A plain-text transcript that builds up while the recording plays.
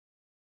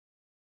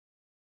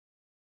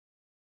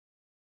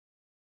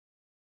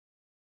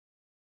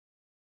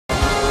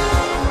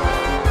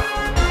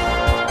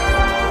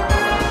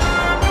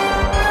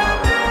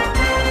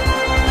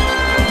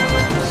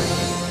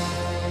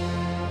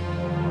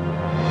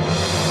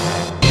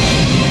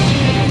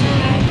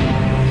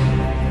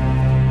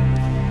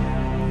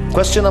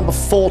Question number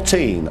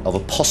 14 of a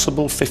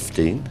possible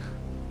 15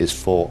 is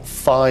for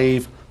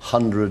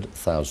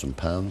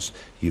 £500,000.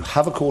 You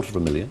have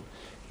 £250,000,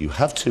 you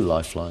have 2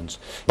 lifelines,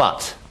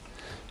 but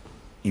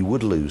you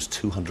would lose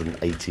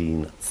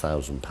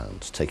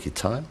 £218,000. Take your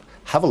time,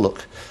 have a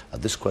look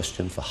at this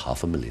question for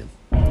 £500,000.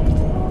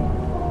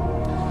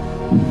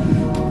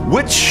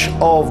 Which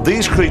of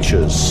these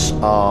creatures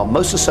are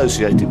most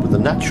associated with the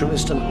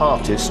naturalist and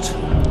artist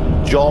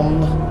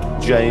John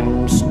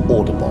James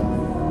Audubon?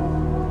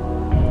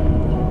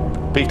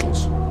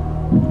 Beetles,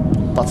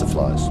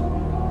 butterflies,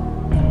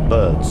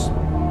 birds,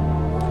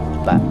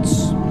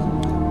 bats.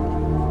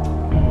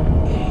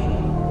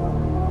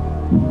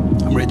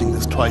 I'm reading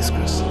this twice,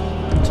 Chris.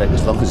 Take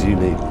as long as you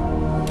need.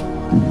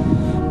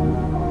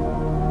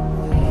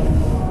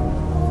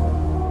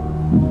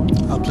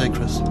 I'll play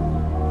Chris.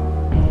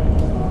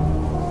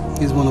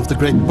 He's one of the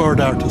great bird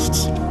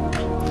artists.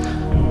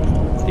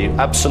 Are you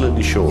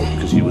absolutely sure?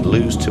 Because you would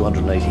lose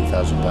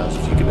 £218,000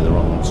 if you give me the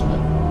wrong answer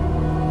now.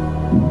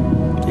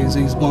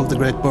 He's one of the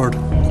great bird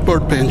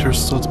painters,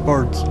 so it's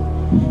birds.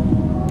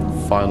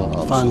 Final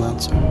answer. Final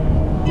answer.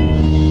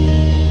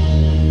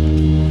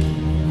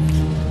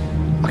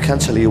 I can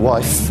tell you your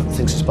wife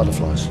thinks it's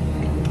butterflies.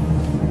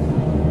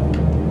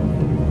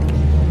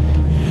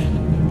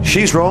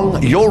 She's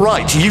wrong, you're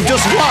right. You've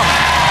just won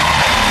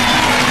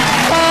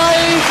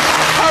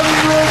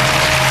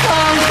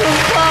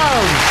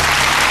 £500,000.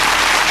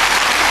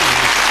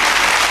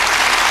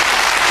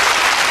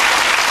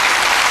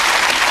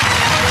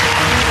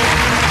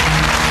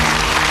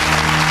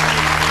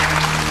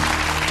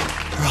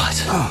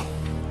 Oh,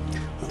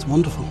 that's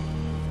wonderful.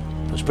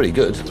 That's pretty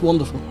good. It's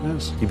wonderful,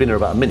 yes. You've been here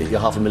about a minute, you're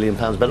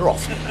 £500,000 better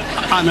off.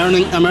 I'm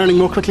earning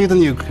more quickly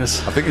than you,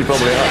 Chris. I think you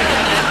probably are.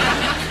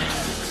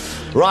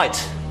 Right. Do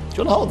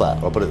you want to hold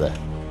that, or I'll put it there?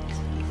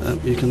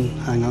 You can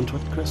hang on to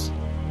it, Chris.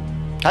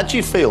 How do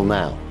you feel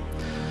now?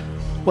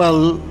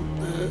 Well,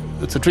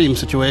 it's a dream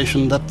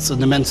situation. That's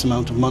an immense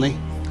amount of money.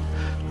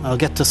 I'll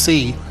get to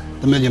see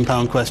the £1 million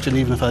question,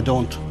 even if I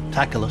don't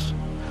tackle it.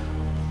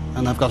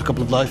 And I've got a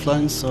couple of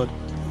lifelines, so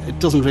it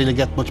doesn't really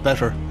get much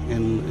better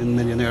in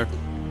millionaire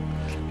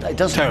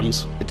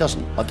terms. It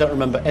doesn't. I don't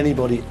remember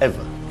anybody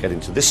ever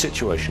getting to this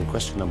situation,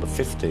 question number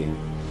 15,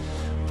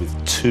 with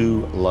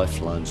 2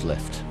 lifelines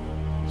left.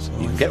 So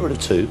you can get rid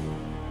of 2. You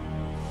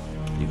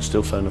can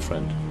still phone a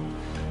friend.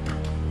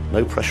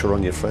 No pressure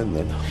on your friend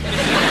then.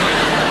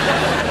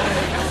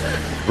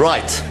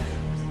 Right,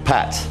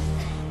 Pat.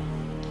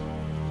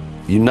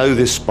 You know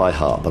this by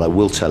heart, but I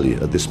will tell you,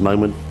 at this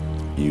moment,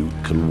 you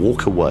can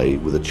walk away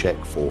with a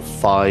cheque for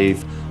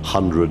 £500,000,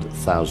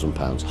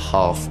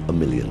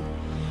 £500,000.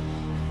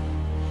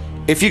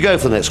 If you go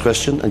for the next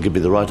question and give me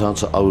the right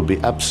answer, I would be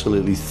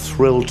absolutely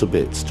thrilled to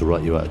bits to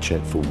write you out a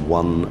cheque for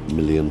 £1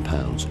 million.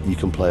 You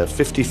can play a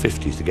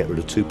 50-50 to get rid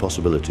of 2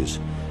 possibilities.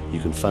 You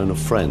can phone a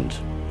friend.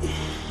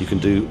 You can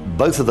do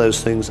both of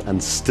those things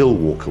and still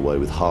walk away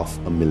with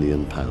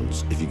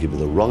 £500,000. If you give me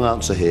the wrong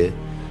answer here,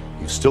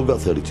 you've still got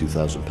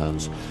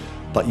 £32,000.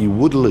 But you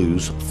would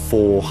lose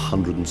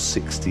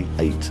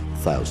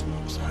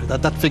 $468,000. Sorry,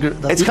 that figure,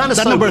 it's kind of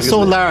that number is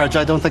so large,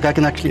 I don't think I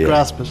can actually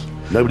grasp it.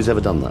 Nobody's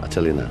ever done that, I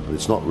tell you now.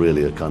 It's not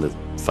really a kind of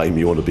fame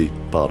you want to be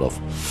part of.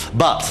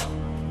 But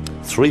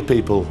 3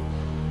 people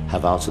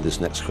have answered this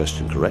next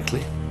question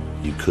correctly.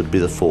 You could be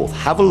the 4th.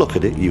 Have a look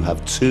at it. You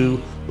have 2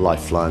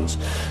 lifelines.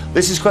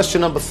 This is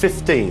question number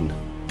 15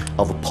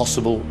 of a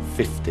possible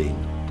 15.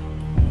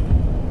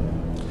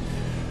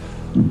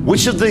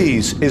 Which of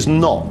these is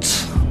not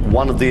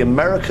one of the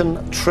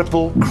American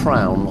Triple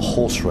Crown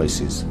horse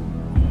races?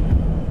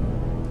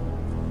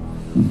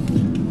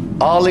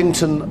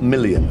 Arlington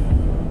Million,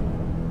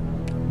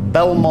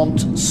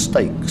 Belmont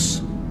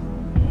Stakes,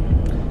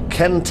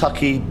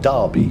 Kentucky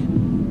Derby,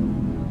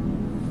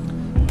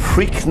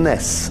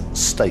 Preakness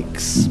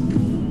Stakes.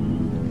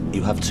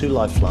 You have 2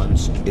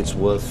 lifelines. It's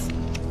worth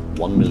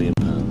 £1 million.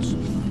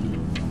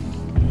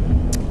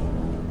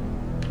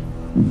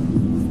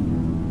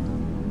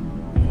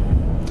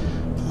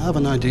 I have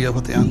an idea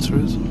what the answer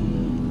is.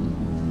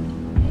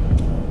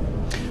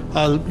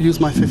 I'll use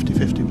my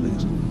 50-50,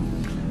 please.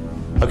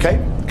 Okay,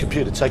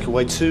 computer, take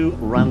away 2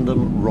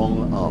 random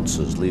wrong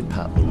answers. Leave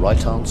Pat the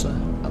right answer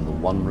and the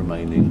 1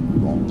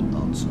 remaining wrong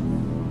answer.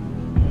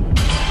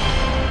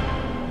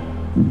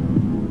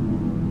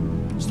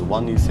 Is the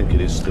one you think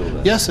it is still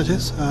there? Yes, it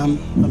is. I'm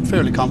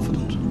fairly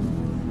confident.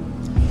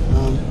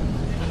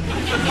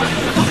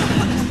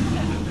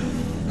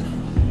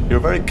 You're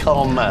a very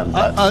calm man,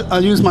 Pat.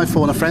 I'll use my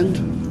phone a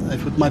friend.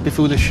 It might be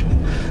foolish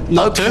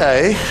not to.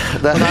 Okay,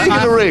 now who are you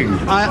going to ring?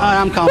 I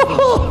am confident.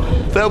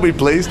 They'll be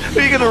pleased. Who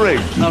are you going to ring?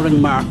 I'll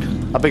ring Mark.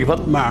 I beg your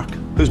pardon? Mark.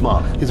 Who's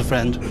Mark? He's a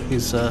friend.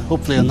 He's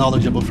hopefully a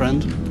knowledgeable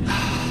friend.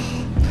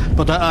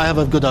 But I have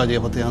a good idea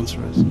what the answer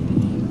is.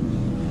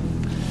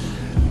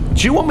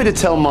 Do you want me to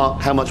tell Mark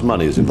how much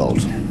money is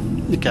involved?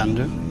 You can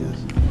do, yes.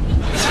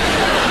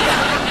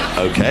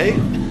 Okay,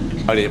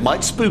 only it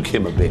might spook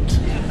him a bit.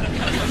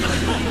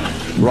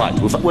 Right,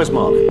 where's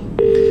Mark?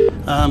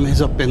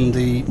 He's up in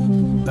the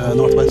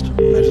northwest,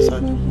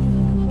 Merseyside.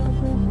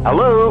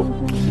 Hello?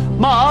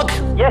 Mark?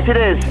 Yes, it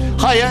is.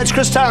 Hiya, it's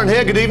Chris Tarrant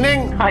here. Good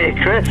evening. Hiya,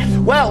 Chris.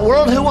 Well, we're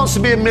on Who Wants to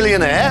Be a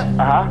Millionaire.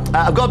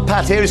 I've got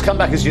Pat here. He's come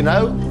back, as you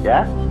know.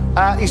 Yeah?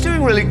 He's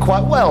doing really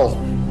quite well.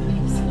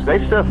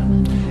 Great stuff.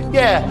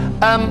 Yeah.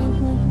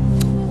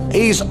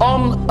 He's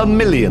on $1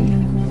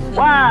 million.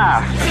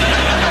 Wow!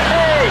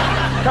 Hey!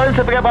 Tell him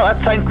to forget about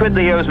that 10 quid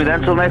that he owes me then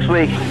until next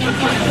week.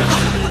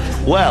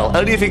 Well,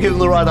 only if you give him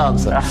the right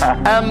answer.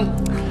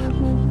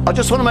 I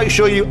just want to make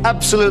sure you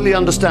absolutely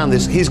understand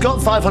this. He's got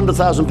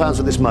 £500,000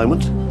 at this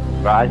moment.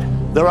 Right.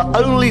 There are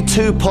only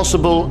 2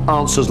 possible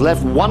answers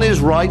left. One is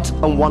right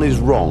and one is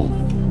wrong.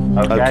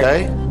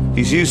 Okay.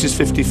 He's used his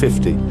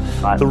 50-50.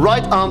 Right. The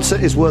right answer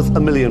is worth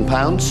 £1 million.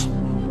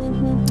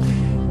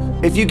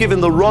 If you give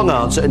him the wrong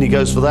answer and he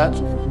goes for that,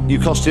 you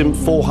cost him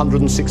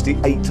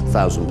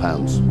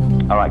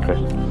 £468,000. All right, Chris.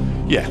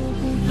 Yeah.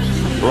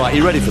 Right,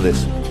 you ready for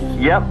this?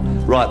 Yep.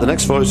 Right, the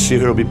next voice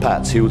here will be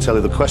Pat. He will tell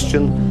you the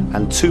question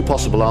and 2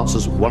 possible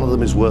answers. One of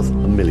them is worth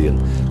 $1 million.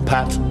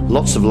 Pat,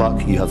 lots of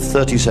luck. You have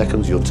 30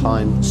 seconds. Your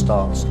time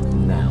starts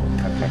now.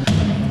 Okay.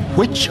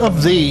 Which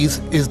of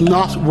these is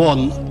not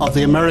one of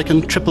the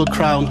American Triple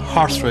Crown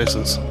horse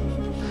races?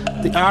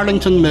 The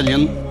Arlington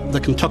Million,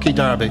 the Kentucky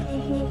Derby.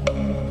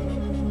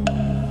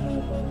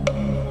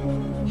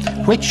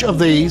 Which of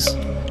these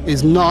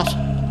is not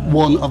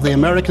one of the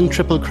American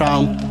Triple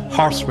Crown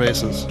horse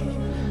races?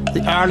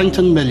 The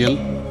Arlington Million,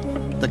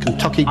 the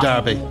Kentucky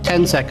Derby.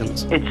 10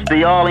 seconds. It's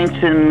the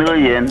Arlington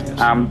Million.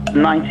 I'm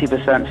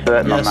 90%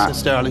 certain on that. Yes,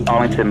 it's the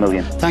Arlington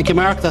Million. Thank you,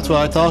 Mark. That's what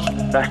I thought.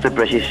 That's the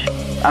British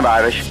and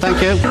Irish.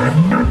 Thank you.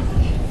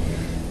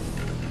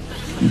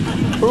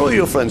 Are all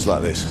your friends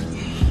like this?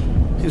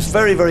 He was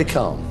very, very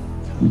calm.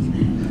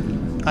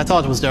 I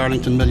thought it was the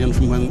Arlington Million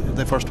from when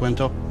they first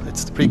went up.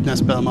 It's the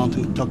Preakness, Belmont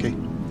in Kentucky,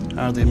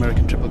 are the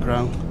American Triple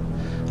Crown.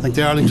 I think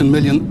the Arlington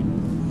Million,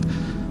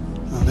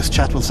 this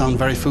chat will sound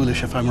very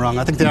foolish if I'm wrong,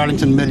 I think the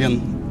Arlington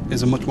Million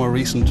is a much more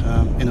recent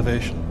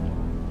innovation.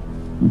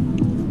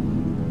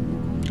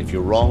 If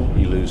you're wrong,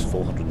 you lose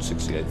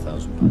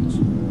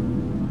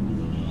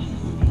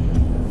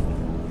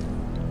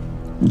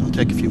 £468,000. I'll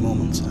take a few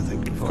moments, I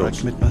think, before I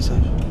commit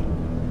myself.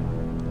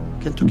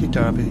 Kentucky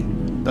Derby,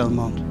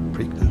 Belmont,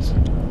 Preakness.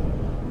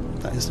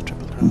 That is the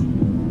Triple Crown.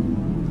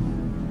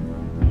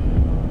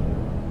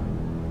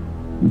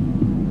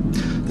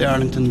 The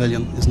Arlington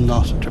Million is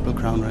not a Triple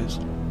Crown race.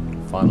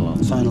 Final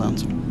answer. Final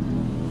answer.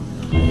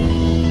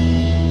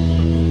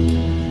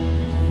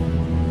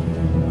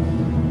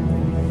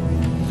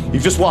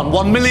 You've just won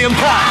 £1 million. What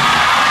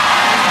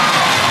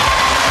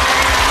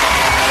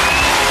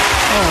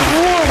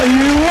are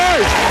you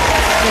right?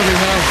 Bloody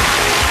hell.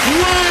 £1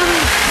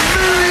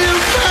 million!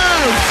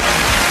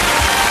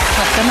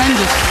 That's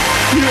tremendous.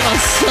 You are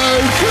so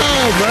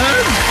calm,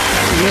 man.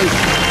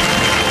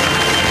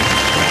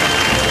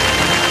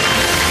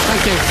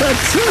 Thank you.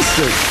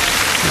 Fantastic.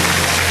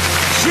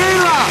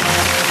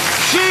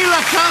 Sheila,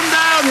 come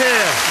down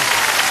here.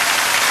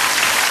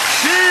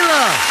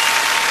 Sheila,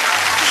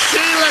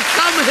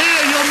 come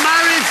here. You're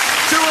married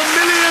to a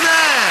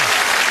millionaire.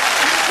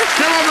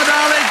 Come on, my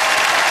darling.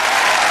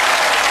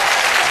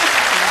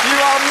 You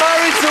are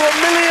married to a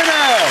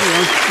millionaire.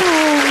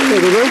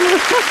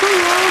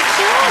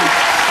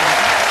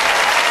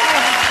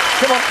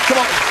 Come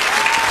on.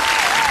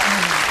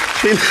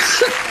 Sheila.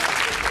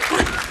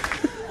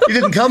 You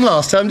didn't come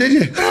last time, did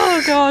you?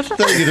 Oh, God. I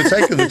thought you'd have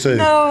taken the 2.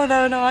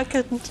 No, I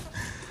couldn't.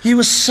 You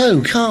were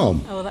so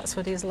calm. Oh, that's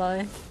what he's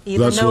like.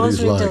 Either That's what knows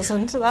he's or he like.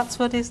 doesn't. That's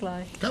what he's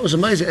like. That was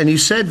amazing. And you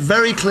said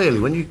very clearly,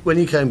 when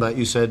you came back,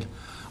 you said,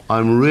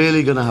 I'm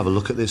really going to have a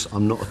look at this.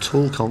 I'm not at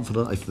all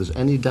confident. If there's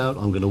any doubt,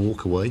 I'm going to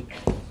walk away.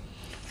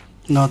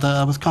 No,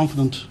 I was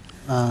confident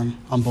on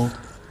both.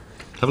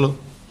 Have a look.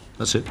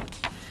 That's it.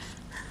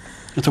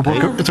 It's a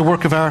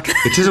work of art.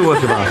 It is a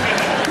work of art.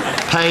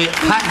 Pay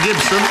Pat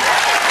Gibson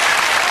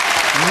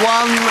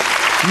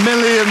 £1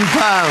 million.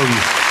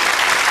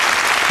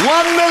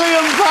 £1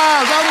 million.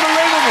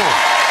 Unbelievable.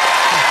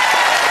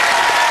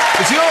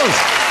 It's yours.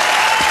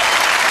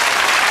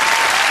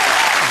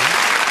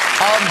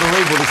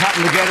 Unbelievable. It's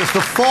happened again. It's the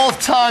 4th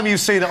time you've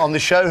seen it on the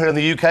show here in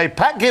the UK.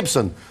 Pat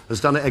Gibson has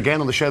done it again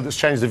on the show that's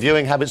changed the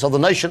viewing habits of the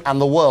nation and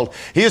the world.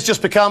 He has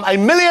just become a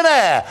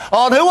millionaire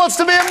on Who Wants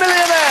to Be a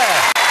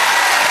Millionaire?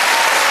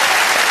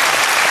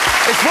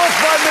 It's worth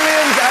by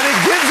millions and it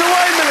gives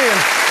away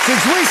millions.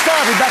 Since we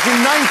started back in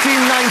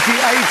 1998,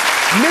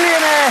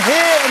 Millionaire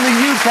here in the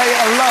UK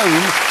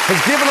alone has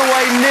given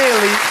away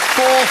nearly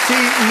 £40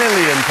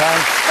 million.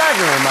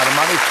 Staggering amount of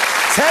money.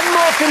 10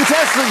 more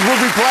contestants will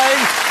be playing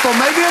for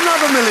maybe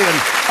another million.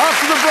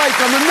 After the break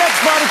on the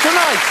next part of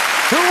tonight,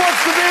 Who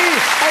Wants to Be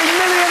a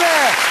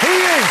Millionaire? He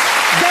is.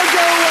 Don't go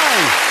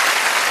away.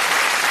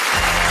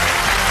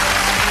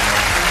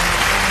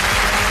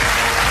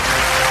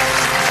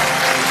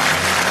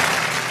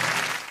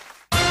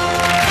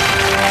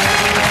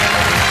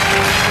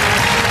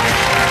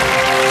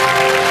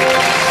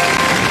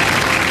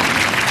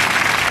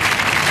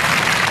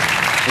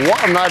 What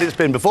What a night it's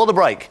been. Before the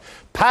break,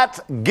 Pat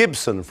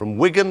Gibson from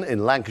Wigan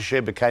in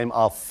Lancashire became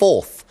our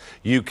 4th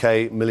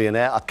UK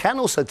millionaire. I can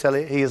also tell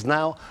you he is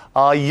now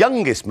our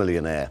youngest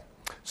millionaire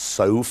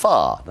so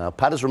far. Now,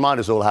 Pat has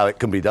reminded us all how it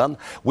can be done.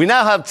 We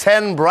now have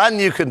 10 brand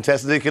new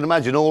contestants, you can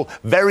imagine, all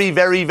very,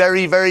 very,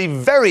 very, very,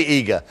 very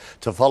eager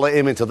to follow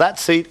him into that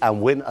seat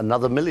and win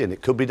another million.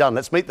 It could be done.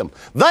 Let's meet them.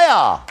 They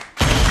are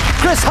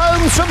Chris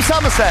Holmes from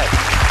Somerset,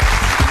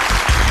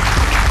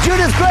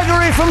 Judith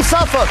Gregory from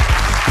Suffolk,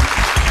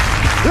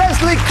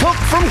 Leslie Cook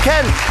from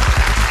Kent,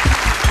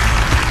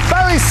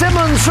 Barry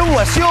Simmons from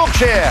West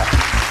Yorkshire,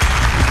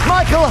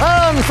 Michael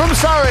Hearn from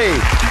Surrey,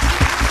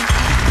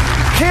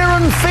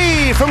 Kieran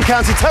Fee from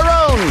County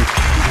Tyrone,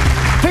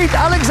 Pete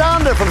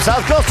Alexander from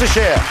South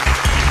Gloucestershire,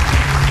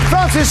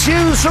 Francis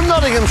Hughes from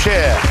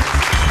Nottinghamshire,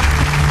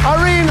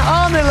 Irene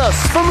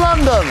Arnilus from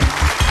London,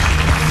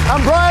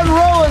 and Brian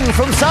Rowan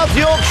from South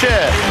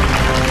Yorkshire.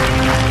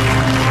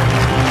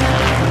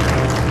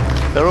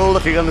 They're all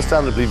looking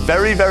understandably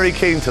very, very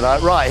keen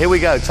tonight. Right, here we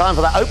go. Time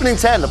for that opening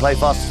 10 to play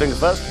fastest finger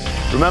first.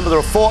 Remember, there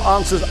are 4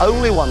 answers,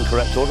 only 1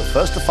 correct order.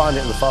 First to find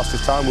it in the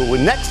fastest time will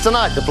win next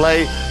tonight to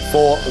play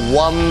for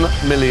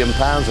 £1 million.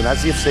 And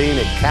as you've seen,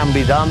 it can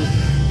be done.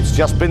 It's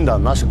just been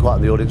done. Nice and quiet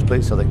in the audience,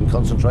 please, so they can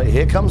concentrate.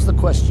 Here comes the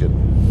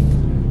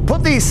question.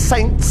 Put these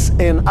saints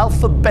in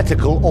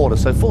alphabetical order.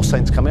 So 4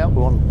 saints coming up.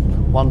 We want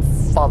one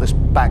farthest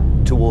back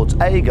towards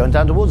A, going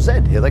down towards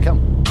Z. Here they come.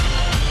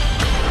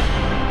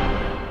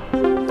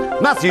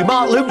 Matthew,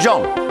 Mark, Luke,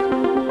 John.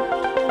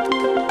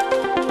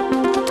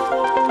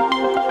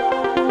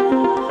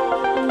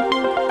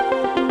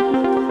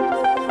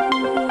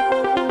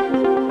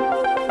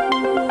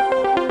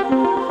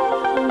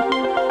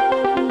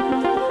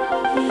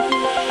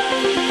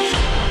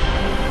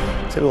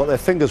 Tell you what, their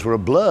fingers were a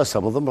blur,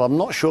 some of them, but I'm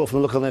not sure from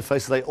the look on their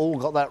faces they all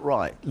got that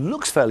right.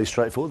 Looks fairly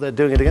straightforward. They're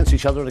doing it against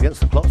each other and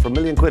against the clock for £1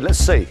 million. Let's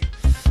see.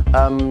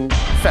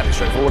 Fairly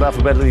straightforward,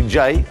 alphabetically.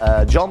 J,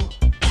 John.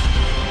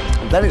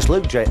 Then it's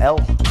Luke, J-L.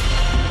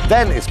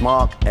 Then it's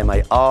Mark,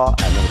 M-A-R.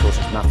 And then, of course,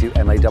 it's Matthew,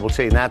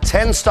 M-A-T-T. Now,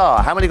 10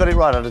 star. How many got it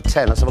right out of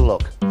 10? Let's have a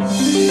look.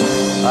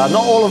 Not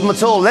all of them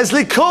at all.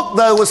 Leslie Cook,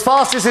 though, was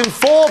fastest in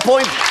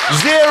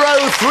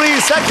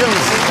 4.03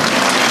 seconds.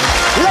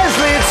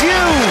 Leslie, it's you.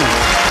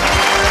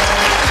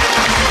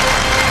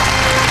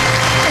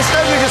 It's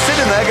nobody just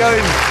sitting there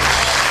going...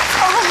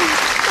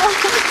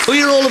 Well,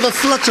 you're all of a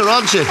flutter,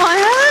 aren't you? I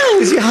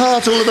am. Is your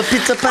heart all of a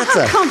pitter-patter?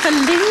 I can't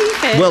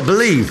believe it. Well,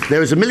 believe,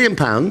 there is £1 million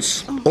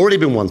already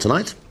been won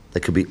tonight. There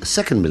could be a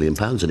second £1 million,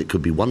 and it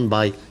could be won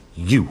by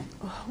you.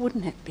 Oh,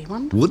 wouldn't it be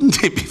wonderful?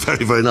 Wouldn't it be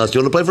very, very nice? Do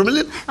you want to play for £1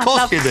 million? Of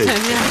course you do.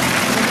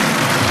 Yeah.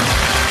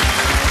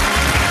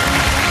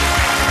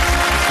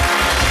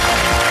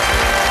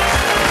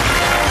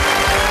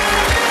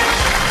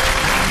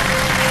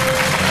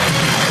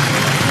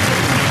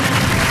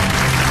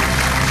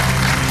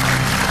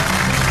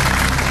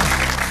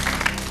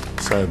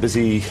 So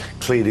busy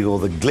cleaning all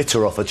the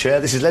glitter off a chair.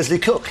 This is Leslie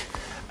Cook,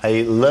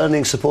 a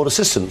learning support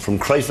assistant from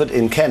Crayford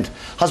in Kent.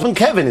 Husband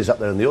Kevin is up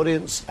there in the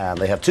audience, and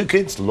they have 2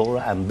 kids,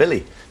 Laura and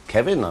Billy.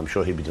 Kevin, I'm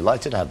sure he'd be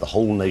delighted to have the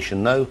whole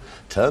nation know,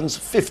 turns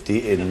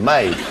 50 in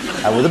May.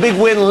 And with a big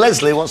win,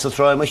 Leslie wants to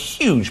throw him a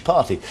huge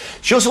party.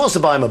 She also wants to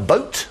buy him a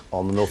boat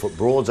on the Norfolk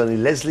Broads, only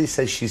Leslie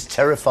says she's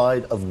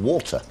terrified of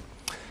water.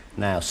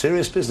 Now,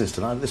 serious business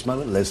tonight. At this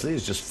moment, Leslie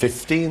is just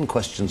 15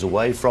 questions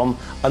away from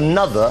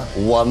another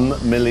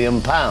 £1 million.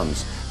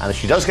 And if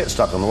she does get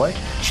stuck on the way,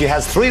 she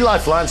has 3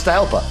 lifelines to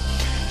help her.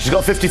 She's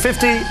got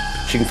 50-50,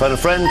 she can phone a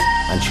friend,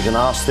 and she can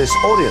ask this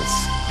audience.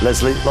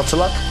 Leslie, lots of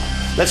luck.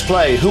 Let's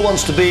play Who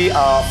Wants to Be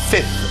Our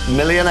 5th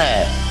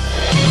Millionaire?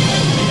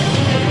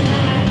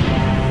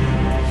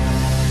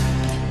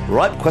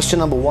 Right, question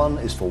number 1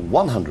 is for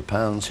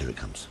 £100. Here it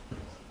comes.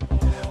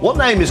 What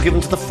name is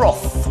given to the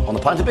froth on a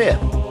pint of beer?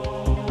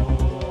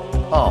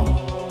 Arm,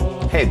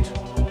 head,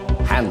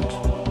 hand,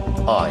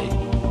 eye.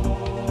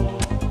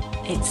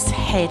 It's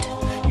head.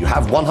 You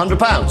have £100.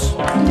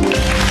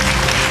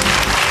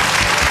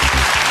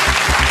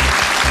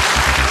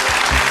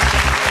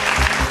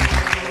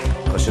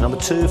 Question number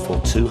 2 for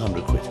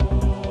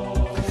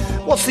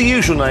 £200. What's the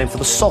usual name for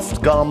the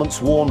soft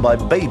garments worn by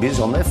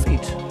babies on their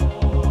feet?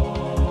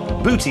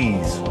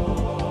 Booties,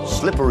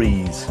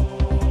 slipperies,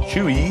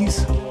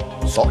 shoeies,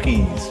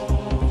 sockies.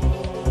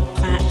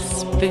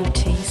 That's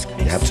booties,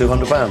 Chris. You have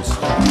 £200.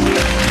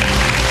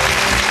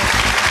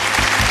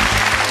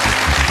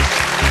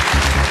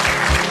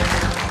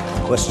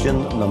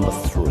 Question number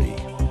 3.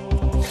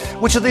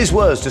 Which of these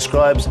words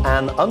describes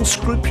an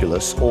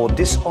unscrupulous or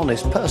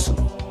dishonest person?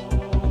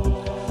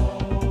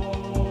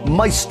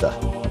 Meister,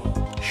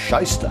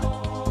 shyster,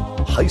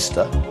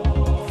 heister,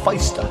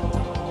 feister.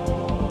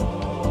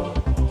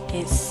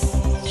 It's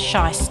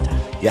shyster.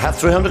 You have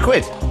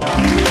 £300.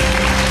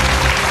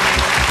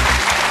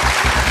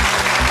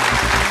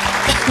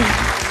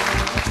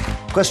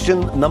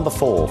 Question number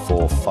 4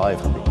 for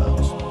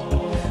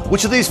 £500.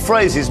 Which of these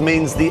phrases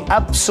means the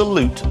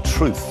absolute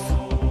truth?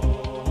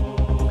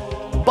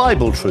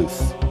 Bible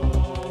truth,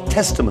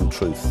 Testament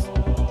truth,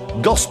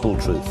 Gospel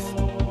truth,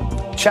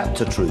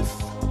 chapter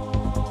truth.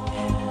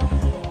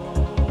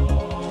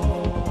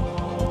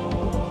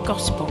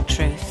 Gospel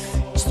truth.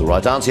 It's the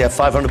right answer. You have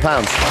 £500.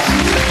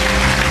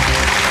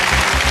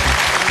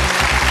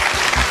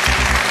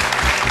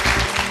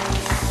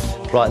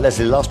 Right,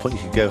 Leslie, last point,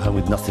 you could go home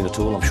with nothing at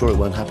all. I'm sure it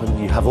won't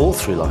happen. You have all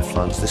 3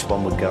 lifelines. This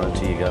one would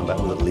guarantee you going back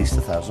with at least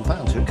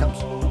 £1,000. Here it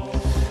comes.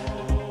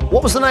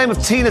 What was the name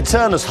of Tina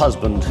Turner's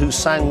husband who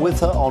sang with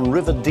her on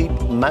River Deep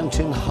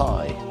Mountain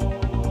High?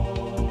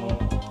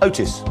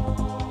 Otis,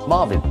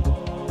 Marvin,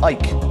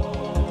 Ike,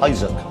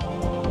 Isaac.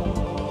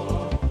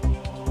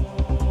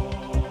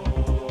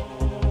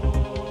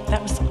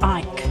 That was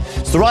Ike.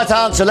 It's the right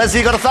answer. Leslie,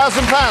 you got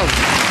 £1,000.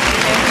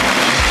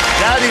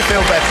 Now do you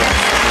feel better?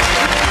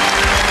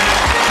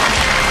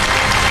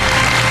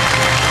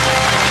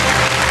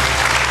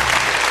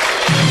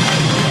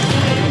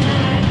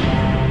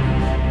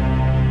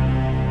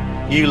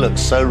 You look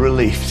so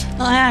relieved.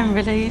 I am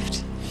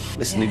relieved.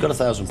 Listen, you've got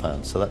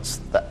 £1,000, so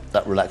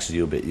that relaxes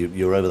you a bit.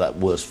 You're over that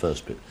worst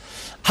first bit.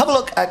 Have a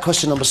look at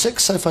question number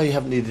 6. So far, you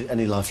haven't needed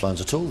any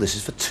lifelines at all. This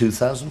is for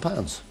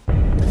 £2,000.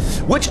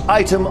 Which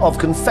item of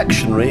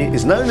confectionery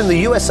is known in the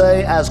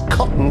USA as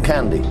cotton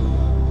candy?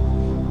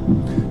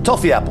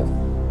 Toffee apple,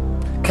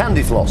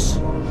 candy floss,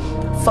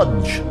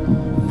 fudge,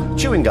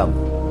 chewing gum.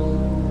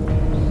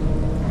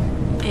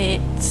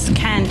 It's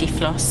candy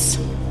floss.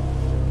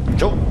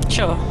 Sure.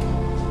 Sure.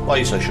 Why are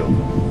you so sure?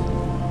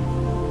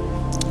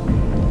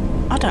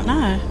 I don't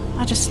know.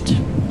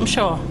 I'm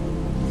sure.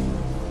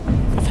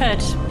 I've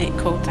heard it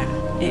called that.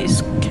 It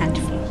is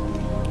candy floss.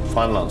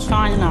 Final answer.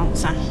 Final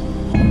answer.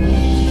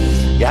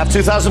 You have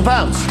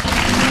 £2,000.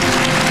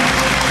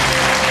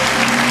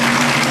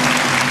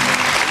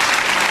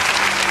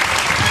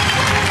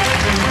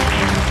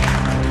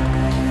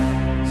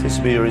 Seems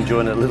to me you're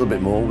enjoying it a little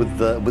bit more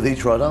with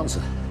each right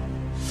answer.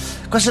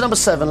 Question number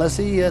 7,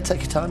 Leslie.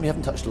 Take your time. You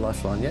haven't touched a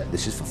lifeline yet.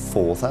 This is for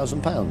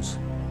 £4,000.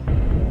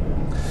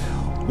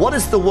 What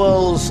is the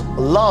world's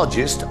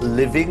largest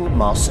living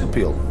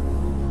marsupial?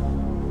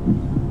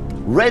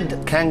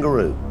 Red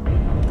kangaroo,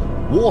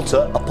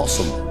 water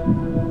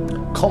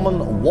opossum,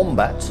 common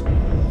wombat,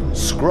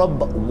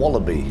 scrub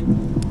wallaby.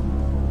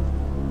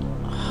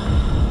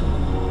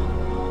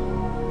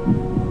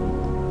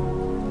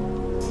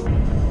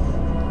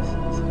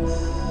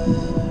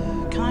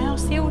 Can I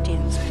ask the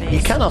audience, please?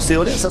 You can ask the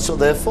audience, that's what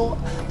they're for.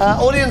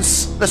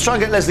 Audience, let's try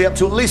and get Leslie up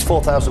to at least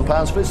 £4,000,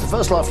 but it's the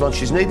first lifeline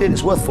she's needed.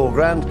 It's worth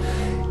 £4,000.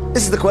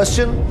 This is the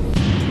question.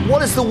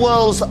 What is the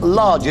world's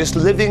largest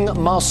living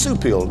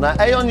marsupial? Now,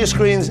 A on your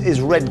screens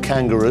is red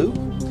kangaroo,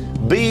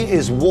 B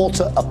is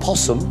water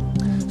opossum,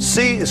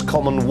 C is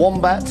common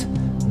wombat,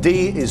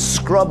 D is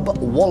scrub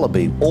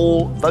wallaby.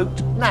 All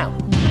vote now.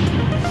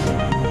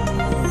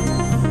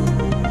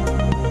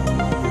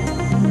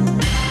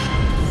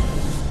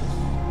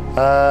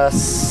 Uh,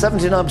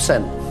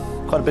 79%.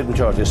 Quite a big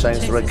majority are saying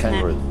it's the red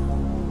kangaroo.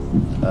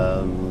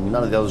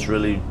 None of the others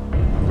really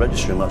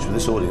registering much with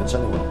this audience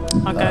anyway.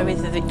 I'll go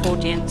with the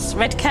audience.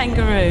 Red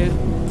kangaroo.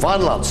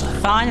 Final answer.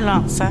 Final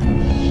answer.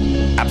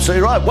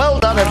 Absolutely right. Well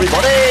done,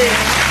 everybody.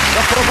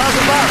 Got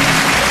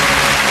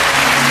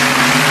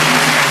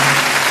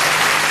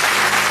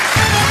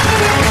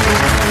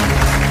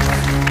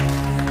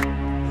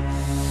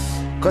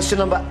 £4,000. Question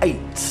number 8.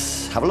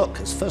 Have a look.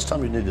 It's the first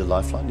time you've needed a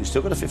lifeline. You've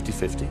still got a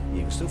 50-50.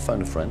 You can still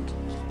phone a friend.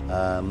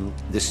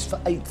 This is for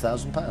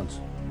 £8,000.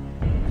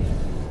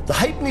 The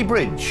Halfpenny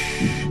Bridge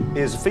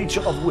is a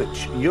feature of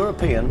which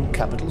European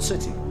capital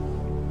city?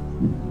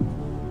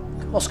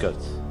 Moscow,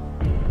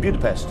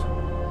 Budapest,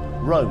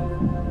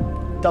 Rome,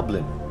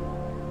 Dublin.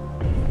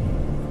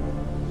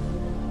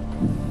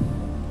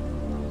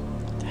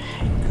 The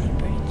Halfpenny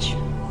Bridge.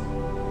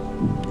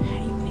 The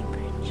Halfpenny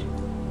Bridge.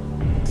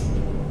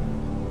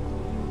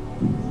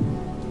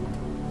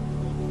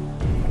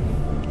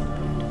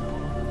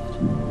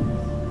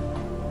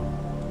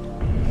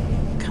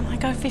 Can I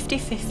go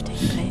 50-50,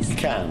 please? You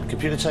can.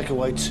 Computer, take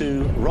away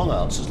 2 wrong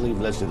answers. Leave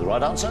Leslie the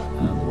right answer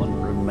and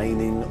 1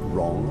 remaining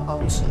wrong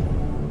answer.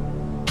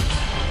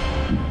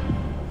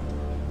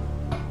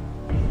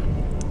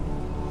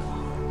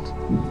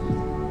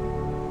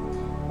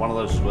 One of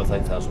those is worth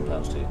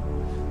 £8,000 to you.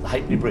 The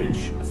Halfpenny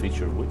Bridge, a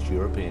feature of which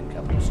European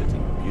capital city?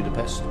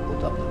 Budapest or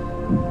Dublin?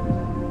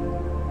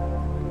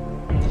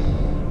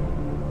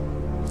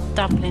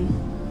 Dublin.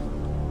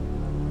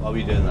 Why were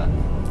you doing that?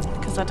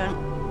 Because I don't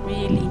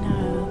really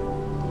know.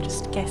 I'm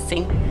just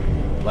guessing.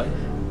 Play?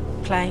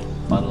 Play.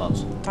 Final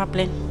answer.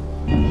 Dublin.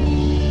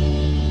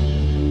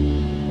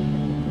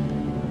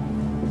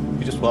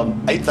 You just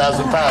won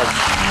 £8,000.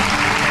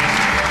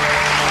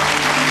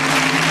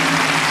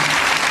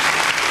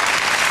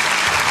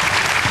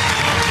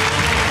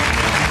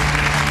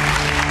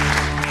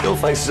 Your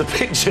face is a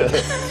picture.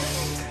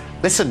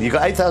 Listen, you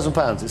got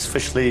 £8,000. It's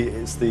officially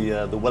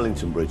the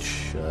Wellington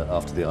Bridge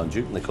after the Iron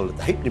Duke, and they call it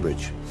the Halfpenny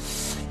Bridge.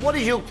 What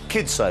did your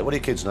kids say? What are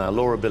your kids now?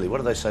 Laura, Billy. What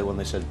do they say when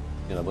they said,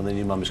 you know, when they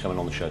knew Mum was coming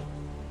on the show?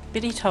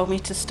 Billy told me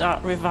to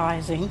start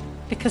revising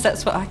because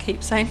that's what I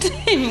keep saying to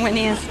him when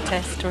he has a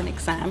test or an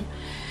exam.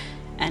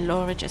 And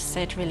Laura just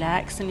said,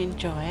 relax and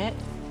enjoy it.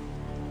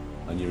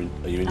 And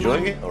are you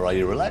enjoying it, or are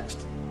you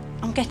relaxed?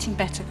 I'm getting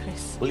better,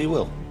 Chris. Well, you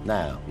will.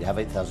 Now, you have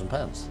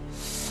 £8,000.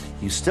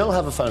 You still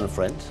have a phone a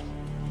friend.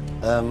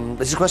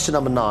 This is question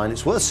number 9.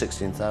 It's worth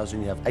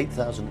 16,000. You have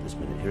 8,000 at this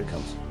minute. Here it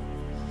comes.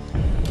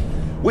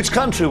 Which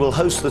country will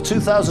host the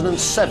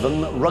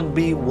 2007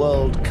 Rugby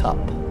World Cup?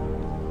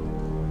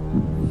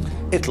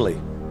 Italy,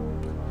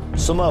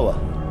 Samoa,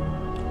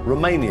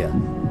 Romania,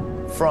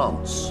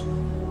 France.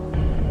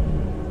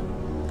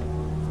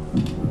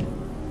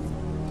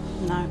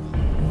 No.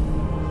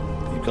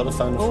 You've got a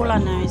phone a friend. All I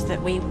know is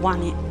that we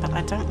won it, but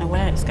I don't know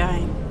where it's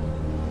going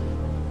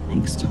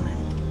next time.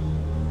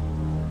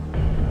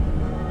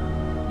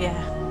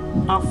 Yeah.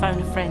 I'll phone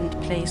a friend,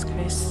 please,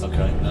 Chris.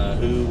 Okay, now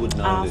who would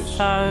know I'll this?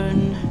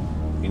 phone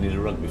You need a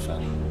rugby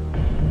fan.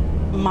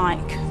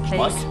 Mike, please.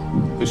 Mike?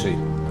 Who's he?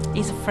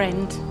 He's a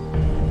friend.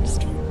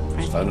 Just a friend.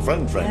 Just phone a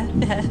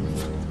friend. Yeah.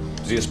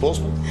 Is he a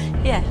sportsman?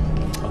 Yeah.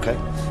 Okay.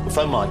 We'll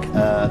phone Mike.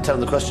 Tell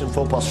him the question,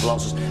 4 possible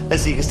answers.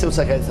 Leslie, you can still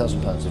take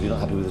 £8,000 if you're not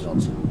happy with his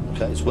answer.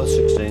 Okay, it's worth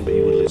 16, but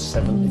you would lose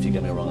 7 if you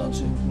get me a wrong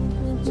answer.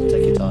 So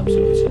take your time, see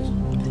what he says.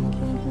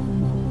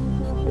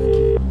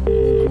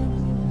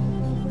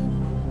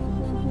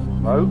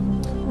 Hello?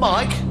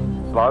 Mike?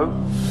 Hello?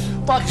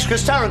 Mike, it's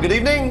Chris Tarrant. Good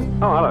evening.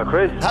 Oh, hello,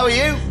 Chris. How are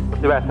you?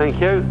 Not too bad,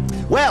 thank you.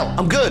 Well,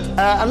 I'm good.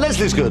 And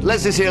Leslie's good.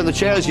 Leslie's here on the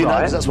chair, as you know, Right.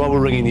 because that's why we're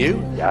ringing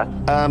you. Yeah.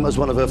 As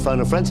one of her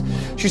phone friends.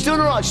 She's doing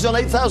all right. She's on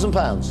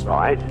 £8,000.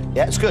 Right.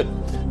 Yeah, it's good.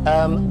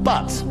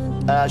 But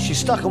she's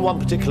stuck on one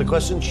particular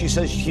question. She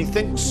says she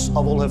thinks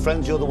of all her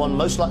friends, you're the one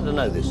most likely to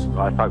know this.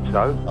 I hope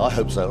so. I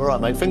hope so. All right,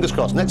 mate. Fingers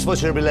crossed. Next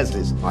voice here will be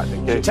Leslie's. Right,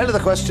 thank you. She'll tell you the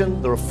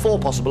question. There are 4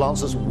 possible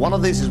answers. One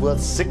of these is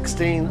worth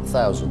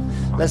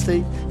 16,000.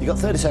 Leslie, you got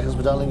 30 seconds,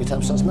 my darling. Your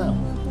time starts now.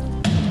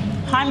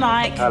 Hi,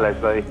 Mike. Hello,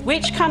 Leslie.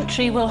 Which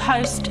country will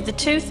host the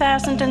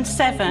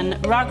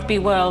 2007 Rugby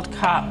World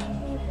Cup?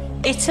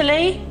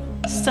 Italy,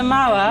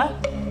 Samoa,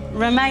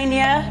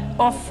 Romania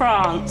or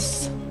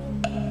France?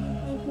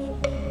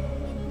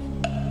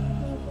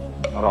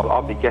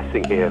 I'll be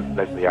guessing here,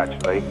 Leslie,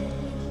 actually.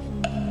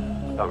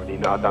 I don't really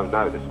know. I don't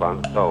know this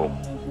one at all.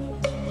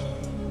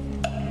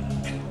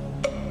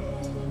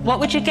 What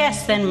would you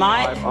guess then,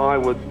 Mike? I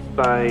would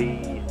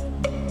say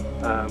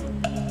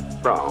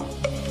France.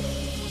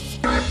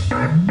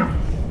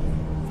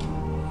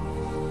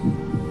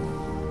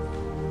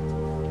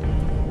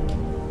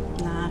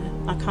 No,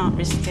 I can't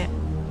risk it.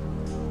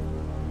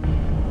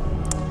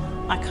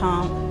 I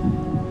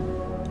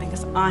can't.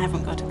 Because I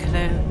haven't got a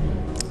clue.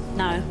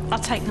 No, I'll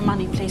take the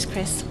money, please,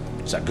 Chris.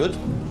 Is that good?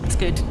 It's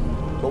good.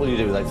 What will you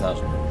do with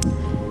 8,000?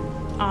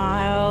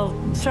 I'll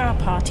throw a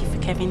party for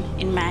Kevin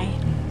in May.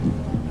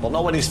 Well,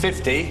 not when he's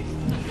 50.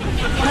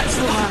 That's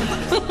the one.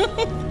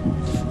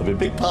 It'll be a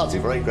big party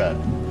for 8 grand.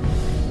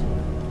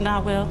 No, I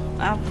will.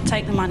 I'll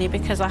take the money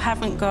because I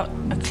haven't got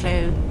a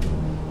clue.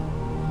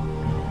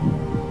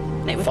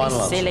 It would Final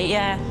be answer. silly,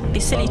 yeah. It'd be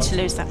silly to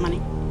lose that money.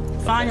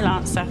 Final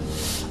answer.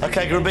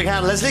 OK, give her a big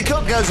hand. Leslie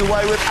Cook goes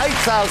away with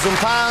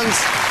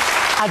 £8,000.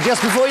 And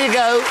just before you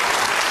go...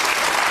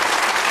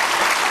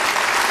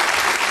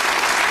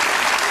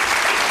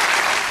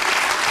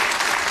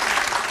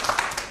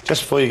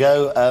 Just before you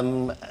go,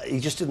 he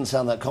just didn't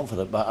sound that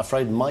confident, but I'm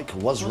afraid Mike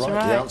was right.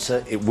 The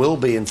answer, it will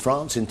be in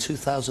France in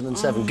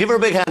 2007. Give her a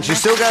big hand. She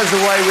still goes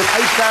away with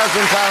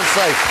 £8,000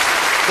 safe.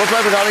 Well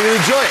played, darling, and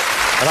enjoy it.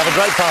 And have a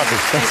great party.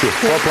 Thank you.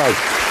 Well played.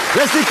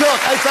 Leslie Cook,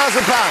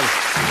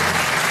 £8,000.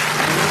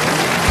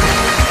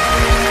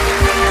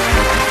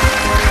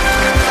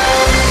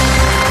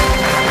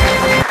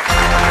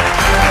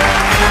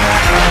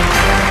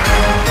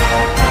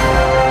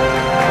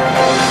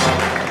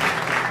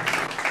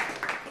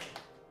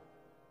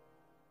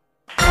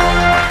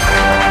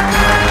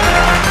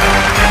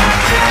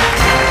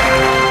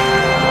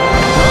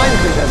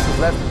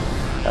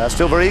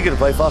 Still very eager to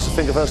play Faster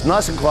Finger First.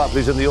 Nice and quiet,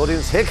 please, in the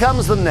audience. Here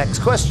comes the next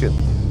question.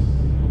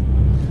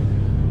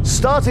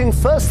 Starting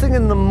first thing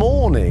in the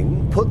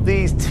morning, put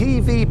these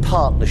TV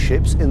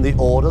partnerships in the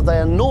order they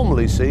are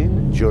normally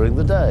seen during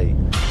the day.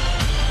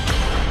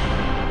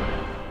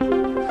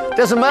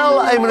 Des and Mel,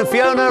 Eamon and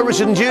Fiona,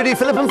 Richard and Judy,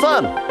 Philip and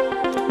Fern.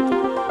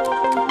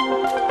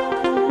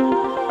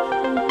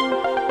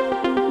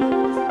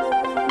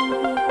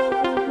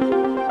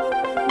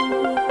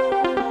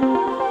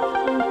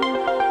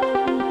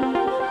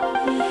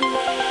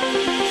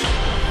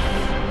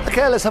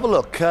 OK, let's have a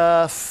look.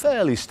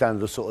 Fairly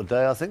standard sort of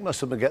day, I think.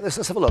 Most of them get this.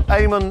 Let's have a look.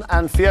 Eamon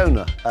and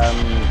Fiona,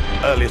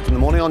 earliest in the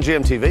morning on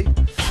GMTV.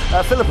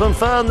 Philip and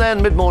Fern,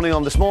 then mid-morning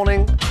on This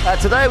Morning.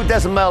 Today with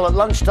Des and Mel at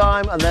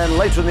lunchtime, and then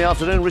later in the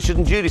afternoon, Richard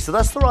and Judy. So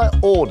that's the right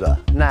order.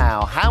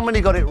 Now, how many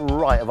got it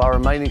right of our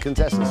remaining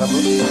contestants? Have a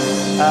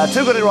look.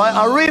 2 got it right.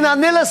 Irina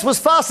Nilis was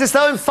fastest,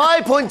 though, in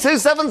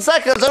 5.27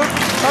 seconds.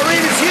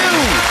 Irene, it's you!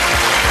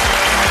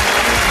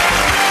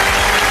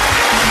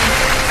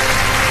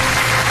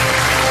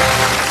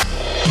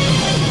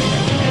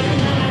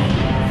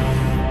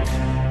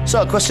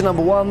 So, question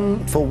number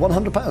 1 for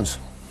 £100.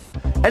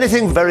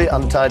 Anything very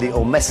untidy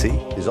or messy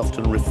is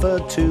often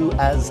referred to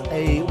as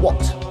a what?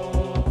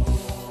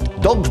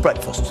 Dog's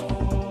breakfast,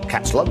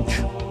 cat's lunch,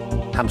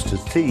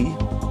 hamster's tea,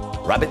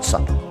 rabbit's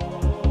supper.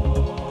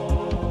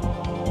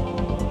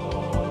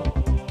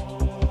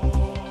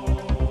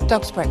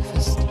 Dog's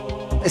breakfast.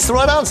 It's the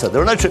right answer.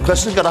 There are no trick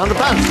questions. You've got £100.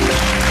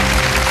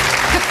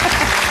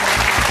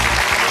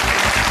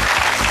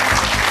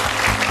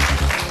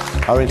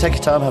 Irene, take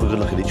your time, have a good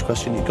look at each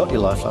question. You've got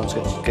your lifelines,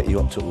 get you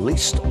up to at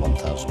least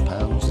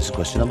 £1,000. This is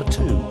question number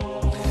 2.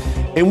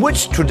 In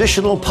which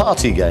traditional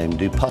party game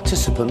do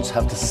participants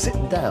have to sit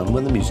down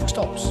when the music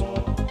stops?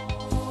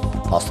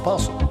 Pass the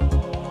parcel,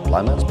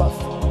 blind man's buff,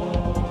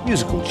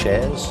 musical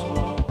chairs,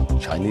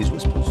 Chinese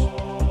whispers.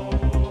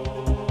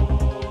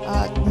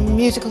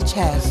 Musical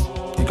chairs.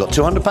 You've got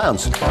 £200.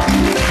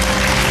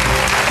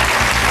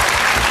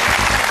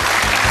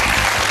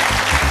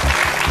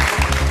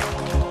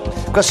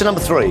 Question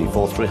number 3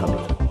 for 300.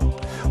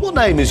 What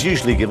name is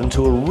usually given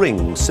to a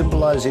ring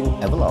symbolising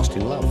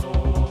everlasting love?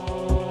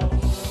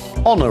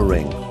 Honour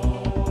ring,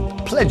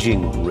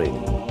 pledging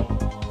ring,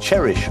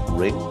 cherish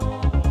ring,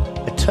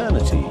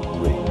 eternity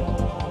ring.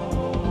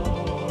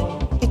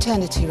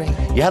 Eternity ring.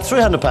 You had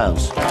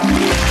 £300.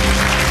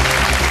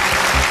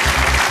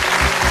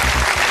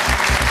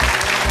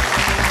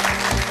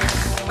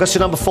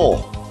 Question number 4.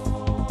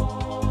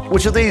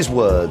 Which of these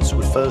words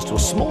refers to a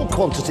small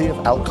quantity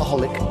of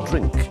alcoholic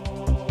drink?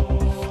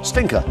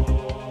 Stinker,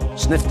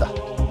 snifter,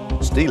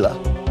 stealer,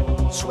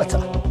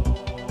 sweater.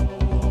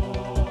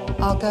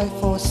 I'll go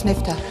for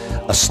snifter.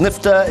 A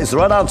snifter is the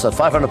right answer,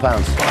 £500.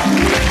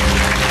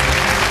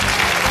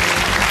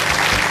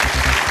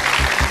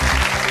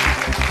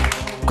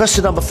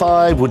 Question number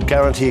 5 would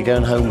guarantee you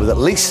going home with at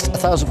least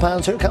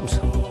 £1,000. Here it comes.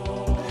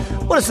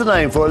 What is the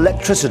name for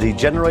electricity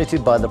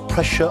generated by the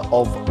pressure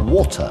of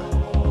water?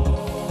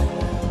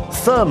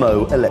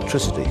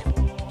 Thermoelectricity,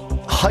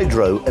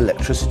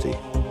 hydroelectricity,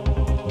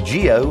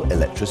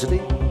 geoelectricity,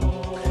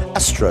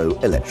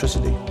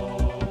 astroelectricity.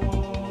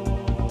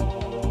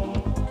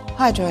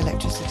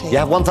 Hydroelectricity. You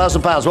have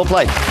 £1,000. Well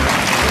played.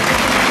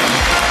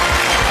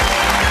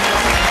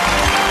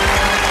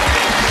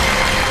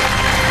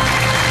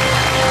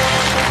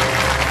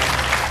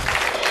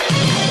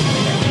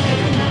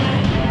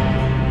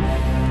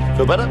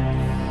 Feel better?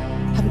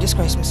 Haven't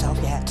disgraced myself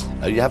yet.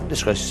 Oh, you haven't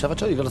disgraced yourself. I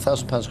told you you've got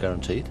 £1,000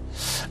 guaranteed.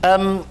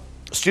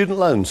 Student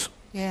loans.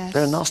 Yes.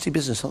 They're a nasty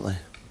business, aren't they?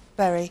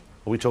 Very.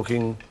 Are we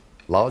talking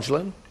large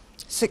loan?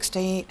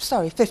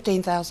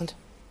 15,000.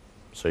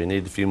 So you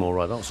need a few more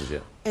right answers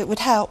yet. It would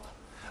help.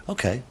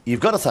 OK,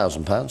 you've got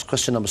 £1,000.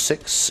 Question number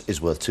 6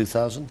 is worth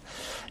 £2,000.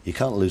 You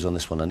can't lose on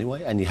this one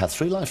anyway, and you have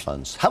 3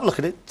 lifelines. Have a look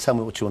at it. Tell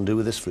me what you want to do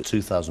with this for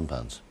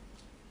 £2,000.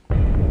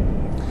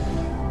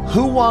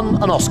 Who won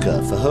an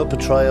Oscar for her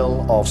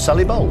portrayal of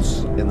Sally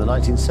Bowles in the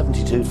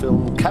 1972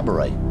 film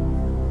Cabaret?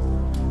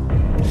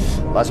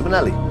 Liza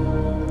Minnelli,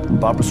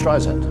 Barbara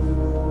Streisand,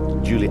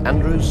 Julie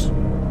Andrews,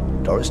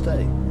 Doris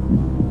Day.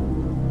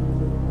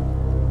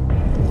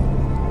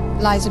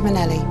 Liza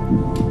Minnelli.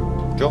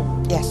 Sure?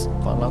 Yes.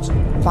 Final answer.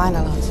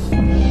 Final answer.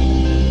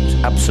 It's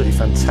an absolutely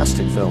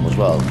fantastic film as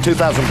well.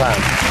 £2,000.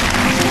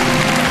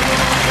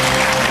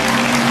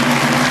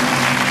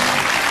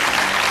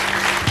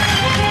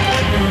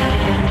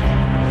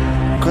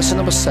 Question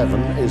number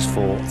 7 is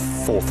for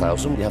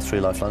 4,000. You have 3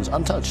 lifelines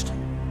untouched.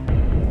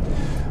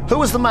 Who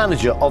was the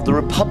manager of the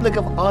Republic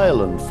of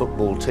Ireland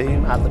football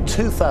team at the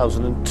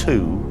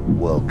 2002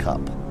 World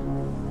Cup?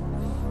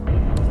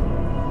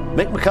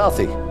 Mick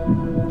McCarthy,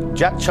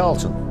 Jack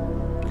Charlton,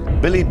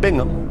 Billy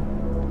Bingham,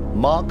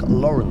 Mark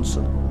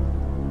Lawrenson.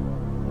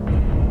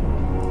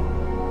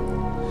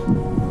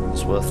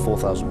 It's worth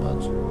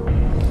 £4,000.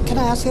 Can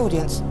I ask the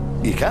audience?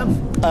 You can.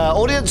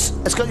 Audience,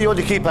 let's get you on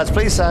your keypads,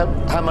 please.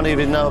 How many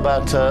of you know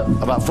about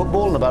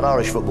football and about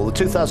Irish football? The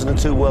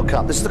 2002 World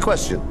Cup. This is the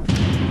question.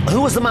 Who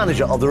was the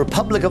manager of the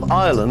Republic of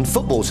Ireland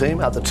football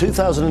team at the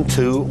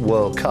 2002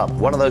 World Cup?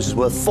 One of those is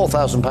worth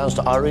 £4,000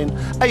 to Irene.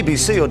 A, B,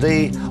 C or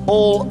D.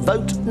 All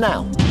vote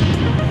now.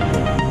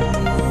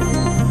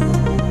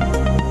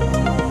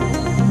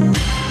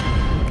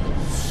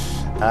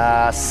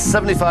 Uh,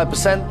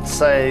 75%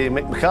 say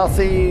Mick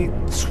McCarthy,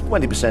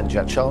 20%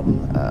 Jack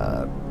Charlton,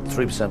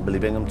 3% Billy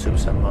Bingham,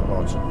 2% Mark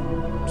Lawrence.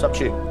 It's up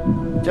to you.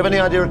 Do you have any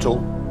idea at all?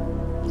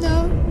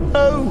 No.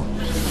 No.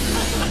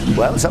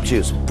 Well, it's up to you.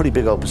 It's a pretty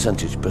big old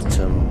percentage, but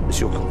it's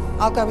your call.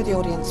 I'll go with the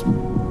audience.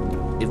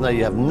 Even though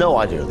you have no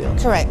idea of the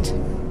answer. Correct.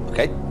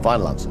 OK,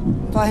 final answer.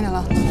 Final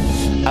answer.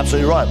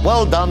 Absolutely right.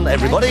 Well done,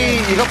 everybody.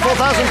 You got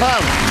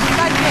 £4,000.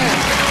 Thank you.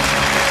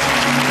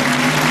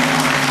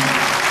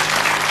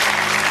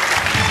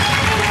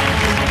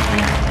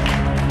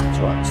 That's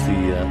right. It's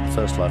the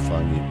first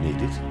lifeline you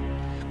needed.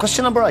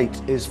 Question number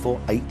 8 is for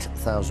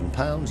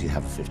 £8,000. You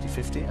have a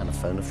 50-50 and a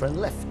phone a friend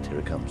left. Here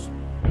it comes.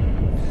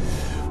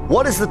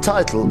 What is the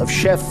title of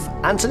Chef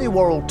Anthony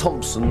Worrell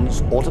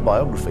Thompson's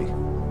autobiography?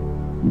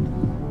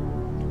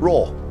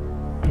 Raw,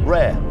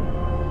 rare,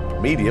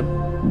 medium,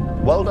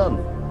 well done.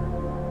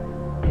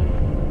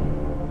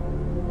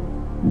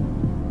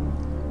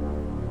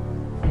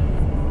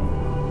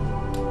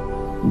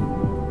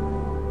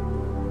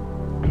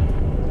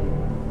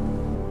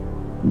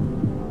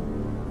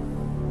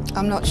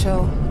 I'm not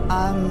sure.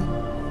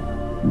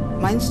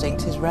 My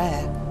instinct is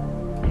rare.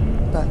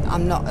 but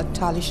I'm not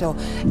entirely sure.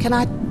 Can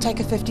I take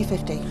a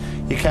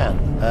 50-50? You can.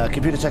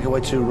 Computer, take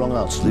away 2 wrong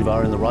answers. Leave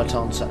Irene the right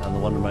answer and the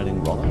 1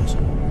 remaining wrong answer.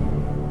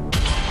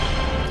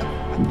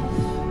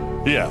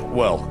 Yeah,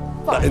 well,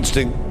 that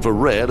instinct for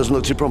rare doesn't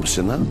look too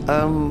promising, though.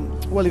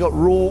 Well, you got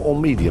raw or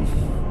medium.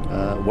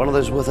 One of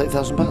those is worth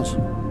 £8,000.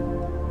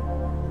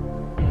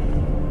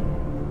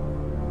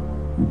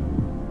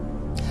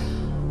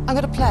 I'm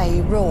going to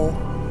play raw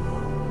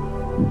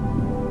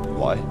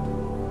Why?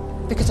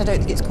 because I don't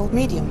think it's called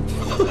medium.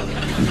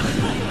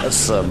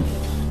 That's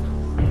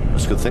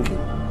good thinking.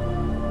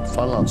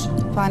 Final answer.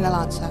 Final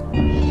answer.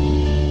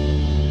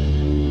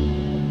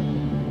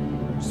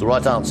 It's the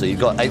right answer. You've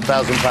got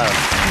 £8,000.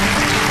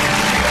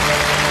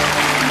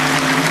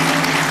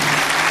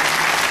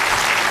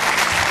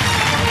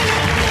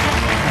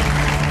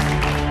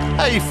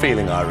 How are you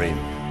feeling, Irene?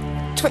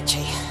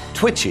 Twitchy.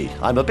 Twitchy.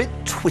 I'm a bit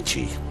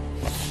twitchy.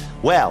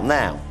 Well,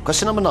 now,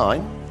 question number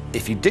 9.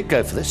 If you did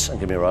go for this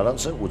and give me a right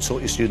answer, would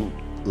sort your student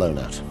loan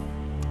out.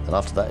 And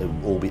after that, it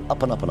will all be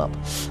up and up and up.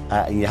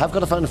 And you have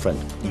got to phone a friend.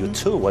 You're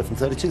 2 away from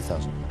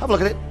 32,000. Have a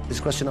look at it. This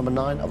is question number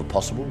 9 of a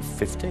possible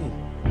 15.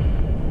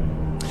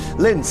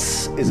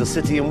 Linz is a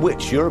city in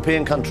which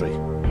European country?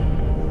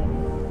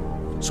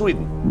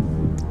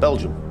 Sweden,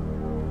 Belgium,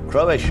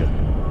 Croatia,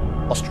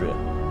 Austria.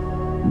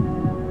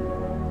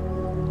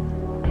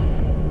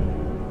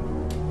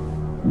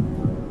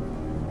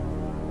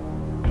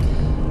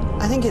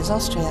 I think it's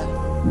Austria.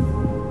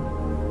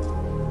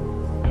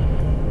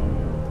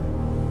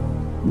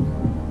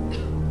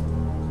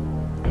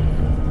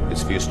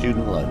 It's for your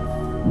student loan.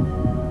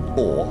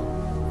 Or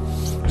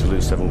to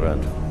lose 7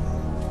 grand.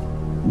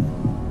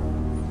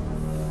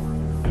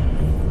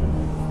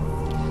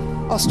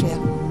 Austria.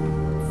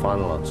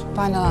 Final answer.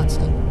 Final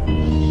answer.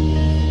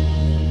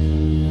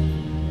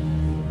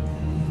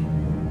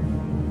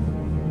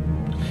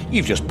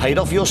 You've just paid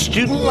off your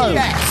student loan.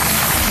 Yes.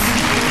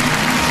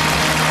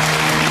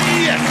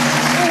 Yes.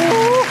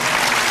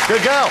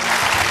 Good girl.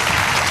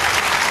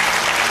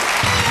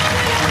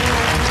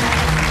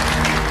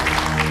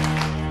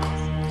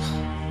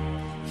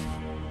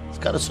 It's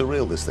kind of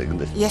surreal, this thing,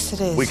 isn't it? Yes,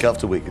 it is. Week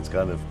after week, it's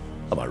kind of,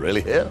 am I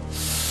really here?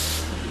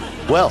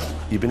 Well,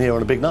 you've been here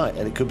on a big night,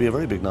 and it could be a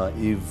very big night.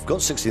 You've got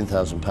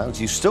 £16,000.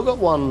 You've still got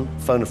 1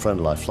 phone a friend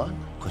lifeline.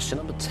 Question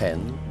number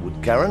 10 would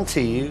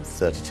guarantee you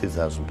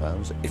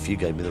 £32,000 if you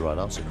gave me the right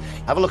answer.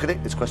 Have a look at it.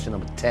 It's question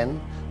number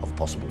 10 of a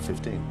possible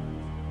 15.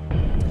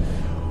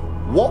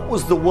 What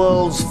was the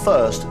world's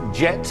first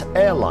jet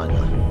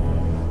airliner?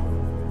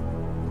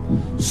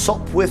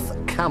 Sopwith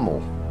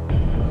Camel,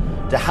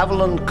 de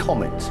Havilland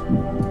Comet,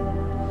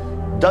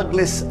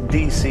 Douglas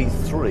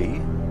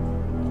DC-3,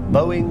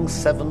 Boeing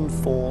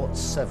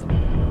 747.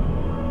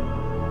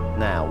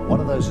 Now, one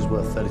of those is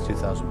worth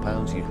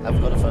 £32,000. You have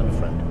got to phone a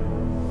friend.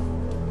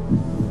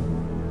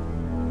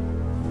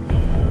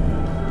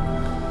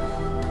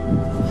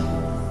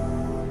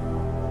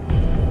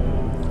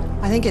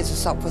 I think it's a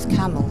Sopwith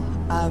Camel.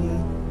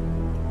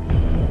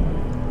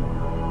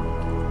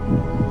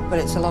 But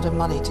it's a lot of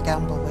money to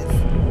gamble with.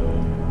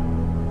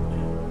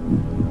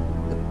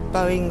 The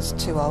Boeing's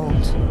too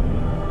old.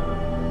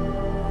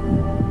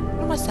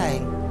 What am I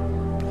saying?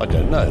 I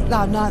don't know.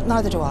 No,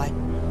 neither do I.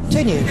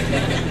 Too new.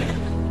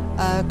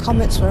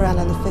 Comets were around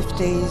in the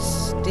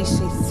 50s,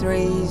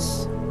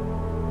 DC-3s.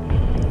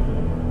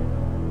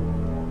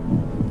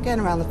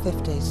 Getting around the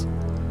 50s.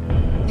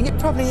 I think it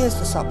probably is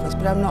the Sopwith,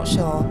 but I'm not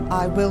sure.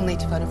 I will need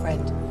to phone a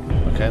friend.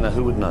 Okay, now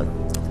who would know?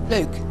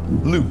 Luke.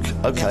 Luke,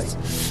 okay.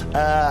 Yes.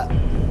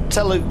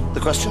 Tell Luke the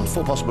question,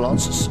 4 possible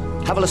answers.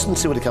 Have a listen and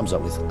see what he comes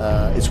up with.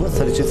 It's worth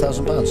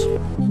 £32,000.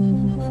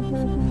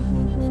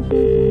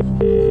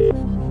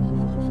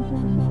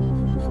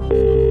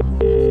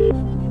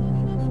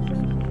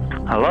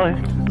 Hello?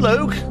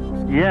 Luke?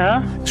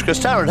 Yeah? It's Chris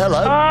Tarrant,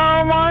 hello.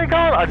 Oh my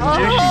god, I knew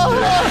she'd do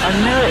it. I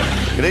knew it.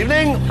 Good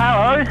evening.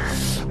 Hello?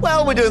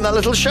 Well, we're doing that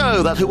little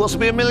show, that Who Wants to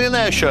Be a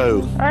Millionaire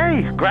show.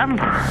 Hey, grand.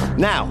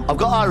 Now, I've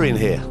got Irene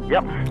here.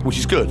 Yep. Which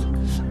is good.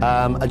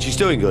 And she's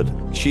doing good.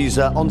 She's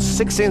on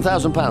 £16,000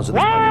 at this moment.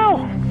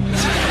 Wow!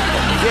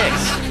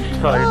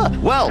 Yes. Sorry.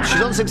 Well,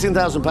 she's on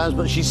 £16,000,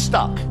 but she's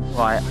stuck.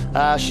 Right.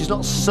 She's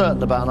not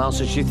certain about an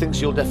answer. She thinks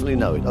you'll definitely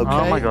know it, okay?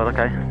 Oh my god,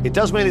 okay. It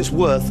does mean it's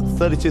worth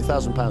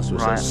 £32,000 to us. Right.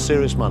 That's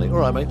serious money. All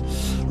right, mate.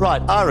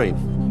 Right, Irene,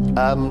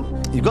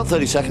 you've got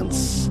 30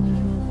 seconds.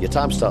 Your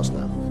time starts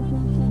now.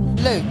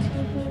 Luke.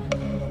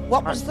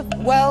 What was the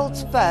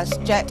world's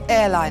first jet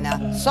airliner?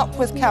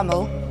 Sopwith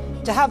Camel,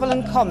 de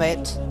Havilland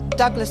Comet,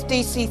 Douglas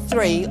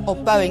DC-3 or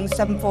Boeing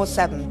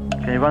 747?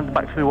 Can you run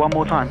back to me one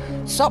more time?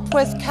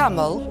 Sopwith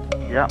Camel,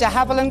 Yeah. de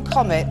Havilland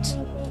Comet,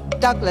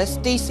 Douglas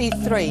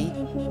DC-3,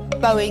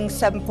 Boeing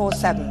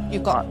 747.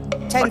 You've got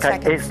 10 okay,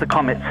 seconds. it's the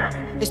Comet.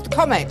 It's the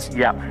Comet?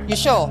 Yeah. You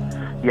sure?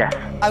 Yes.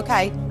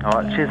 Okay. All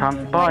right, cheers,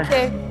 hon. Bye.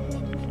 Thank you.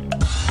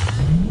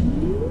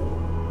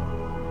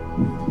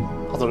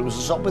 I thought it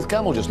was a Sopwith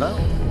Camel just now.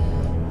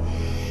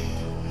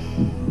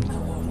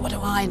 What do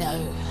I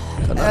know?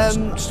 I don't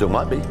know, still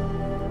might be.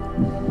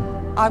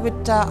 I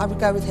would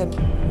go with him.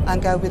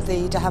 and go with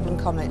the de Havilland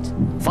Comet.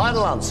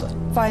 Final answer.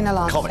 Final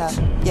answer. Comet.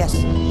 Yes.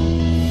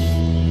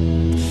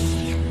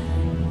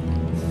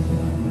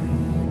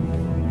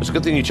 It's a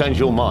good thing you changed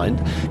your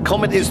mind.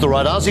 Comet is the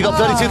right answer. You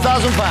got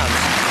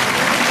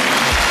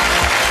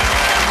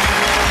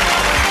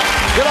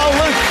 £32,000. Good old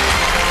Luke.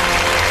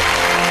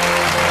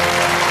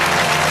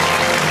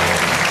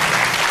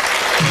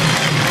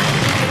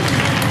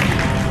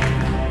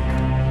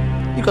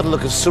 You've got a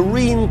look of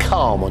serene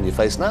calm on your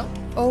face now.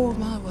 Oh,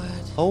 my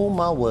word. Oh,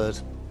 my word.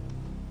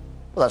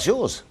 Well, that's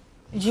yours.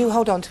 You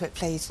hold on to it,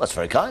 please. That's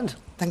very kind.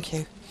 Thank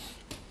you.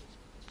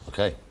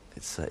 OK.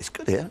 It's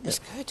good here. It's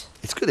good.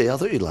 It's good here. I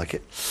thought you'd like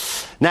it.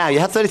 Now, you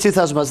have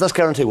 £32,000. That's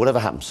guaranteed, whatever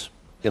happens.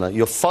 You know,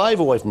 you're 5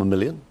 away from £1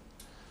 million.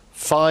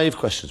 5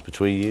 questions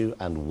between you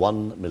and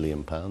 £1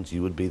 million.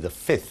 You would be the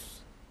 5th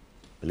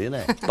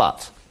millionaire.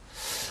 But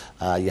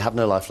you have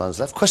no lifelines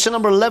left. Question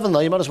number 11, though.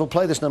 You might as well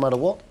play this no matter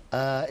what.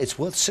 It's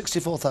worth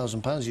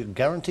 £64,000. You can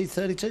guarantee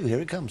 32. Here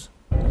it comes.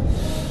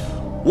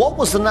 What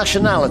was the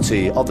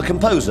nationality of the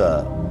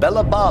composer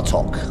Bela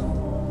Bartok?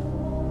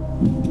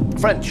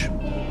 French,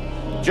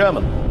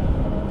 German,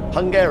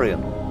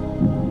 Hungarian,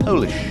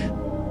 Polish.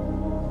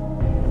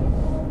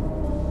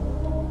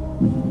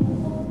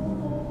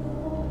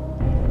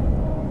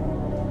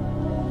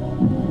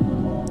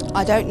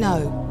 I don't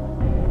know,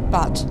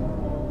 but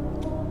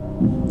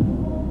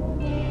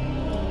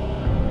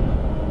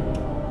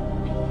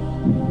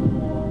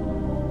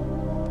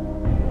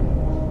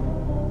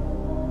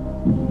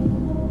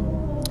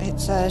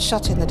it's a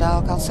shot in the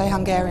dark. I'll say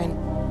Hungarian.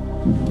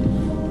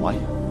 Why?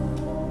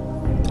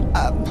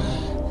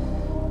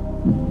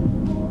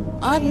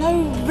 I have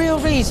no real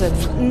reason,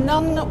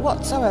 none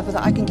whatsoever,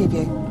 that I can give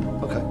you.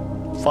 OK.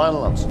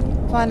 Final answer.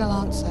 Final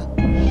answer.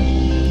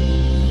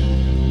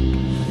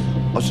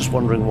 I was just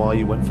wondering why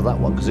you went for that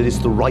one, because it is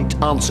the right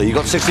answer. You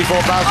got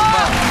 £64,000.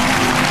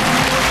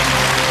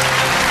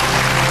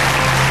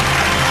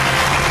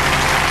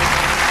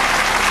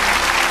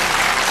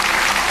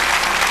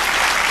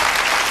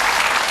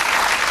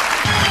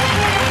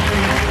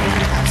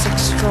 That's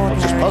extraordinary.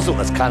 I'm just puzzled.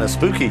 That's kind of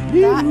spooky.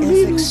 That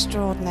is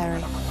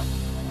extraordinary.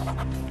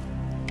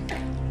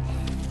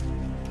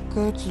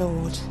 Good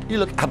Lord. You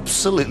look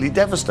absolutely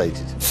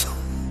devastated.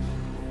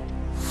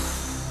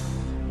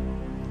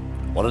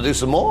 Want to do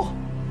some more?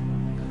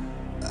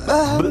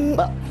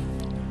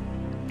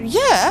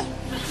 Yeah.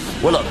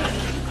 Well, look,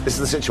 this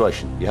is the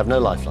situation. You have no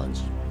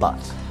lifelines, but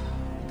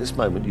at this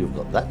moment you've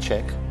got that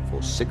cheque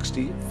for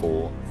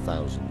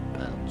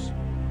 £64,000.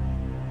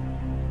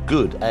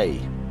 Good, eh?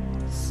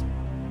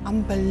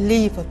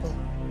 Unbelievable.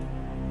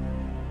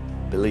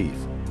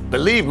 Believe.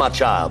 Believe, my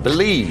child,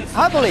 believe.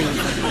 I believe.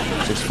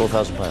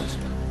 £64,000,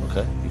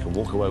 OK? You can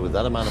walk away with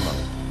that amount of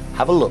money.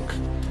 Have a look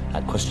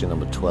at question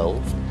number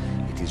 12.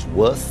 It is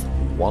worth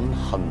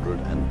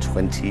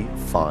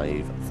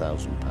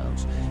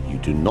 £125,000. You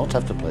do not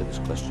have to play this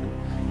question.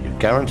 You're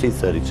guaranteed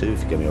 32.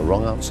 If you give me a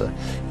wrong answer,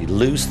 you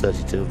lose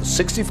 32 of the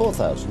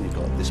 64,000 you've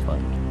got at this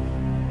moment.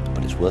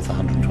 But it's worth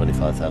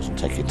 125,000.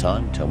 Take your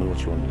time. Tell me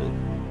what you want to do.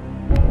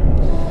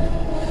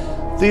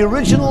 The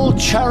original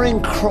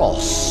Charing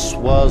Cross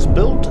was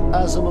built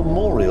as a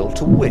memorial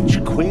to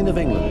which Queen of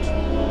England?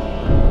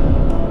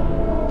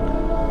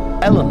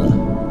 Eleanor,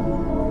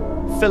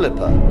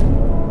 Philippa,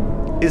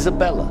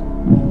 Isabella,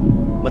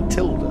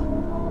 Matilda.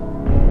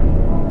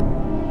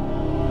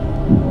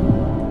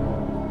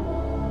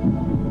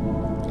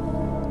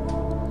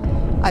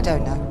 I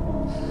don't know.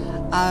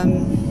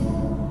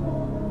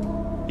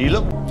 You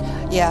look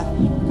Yeah.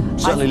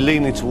 certainly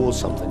leaning towards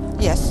something.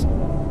 Yes.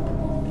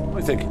 What are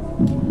you thinking?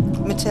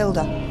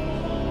 Matilda.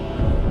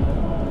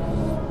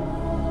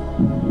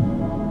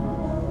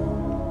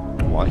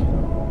 Why?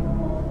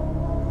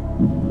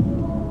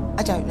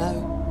 I don't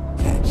know.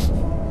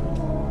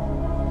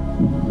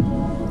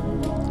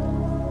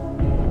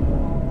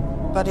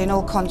 But in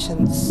all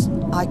conscience,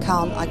 I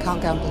can't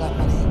gamble that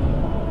money.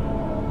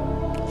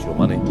 It's your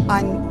money.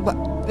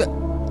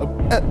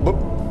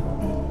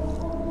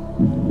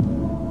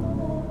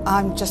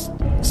 I'm just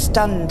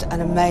stunned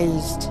and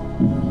amazed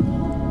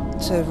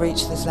to have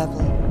reached this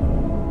level.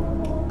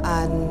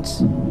 And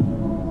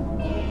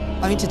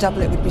I mean, to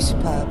double it would be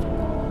superb.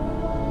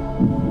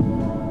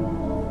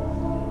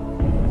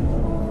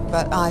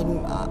 But I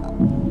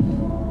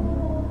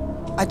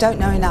don't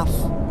know enough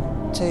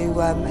to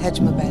hedge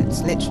my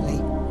bets,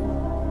 literally.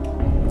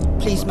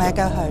 Please, may I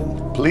go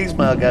home? Please,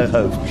 may I go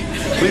home?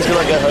 Please, can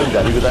I go home,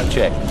 Daddy, with that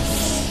cheque?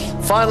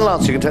 Final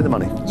answer, you can take the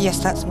money. Yes,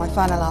 that's my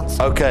final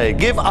answer. OK,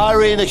 give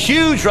Irene a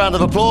huge round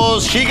of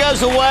applause. She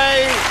goes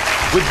away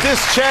with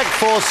this cheque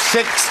for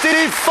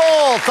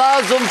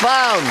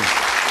 £64,000.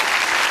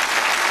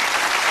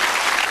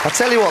 I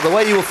tell you what, the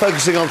way you were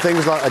focusing on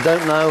things like, I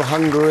don't know,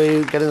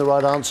 Hungary, getting the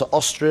right answer,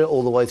 Austria,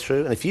 all the way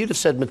through, and if you'd have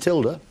said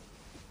Matilda...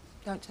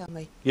 Don't tell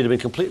me. You'd have been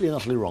completely and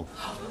utterly wrong.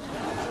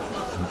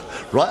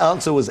 Right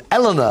answer was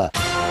Eleanor.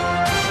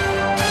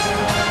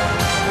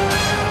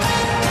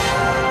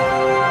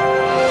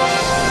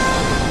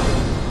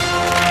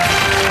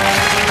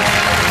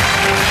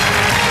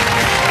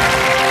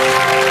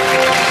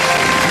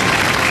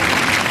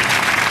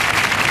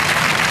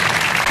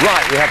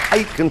 We have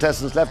 8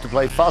 contestants left to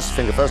play fast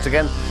finger first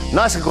again.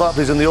 Nice and quiet,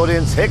 please, in the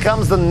audience. Here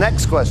comes the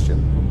next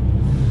question.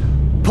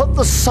 Put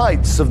the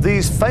sites of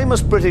these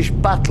famous British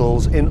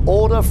battles in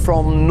order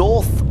from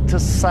north to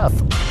south.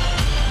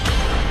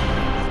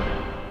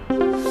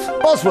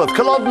 Bosworth,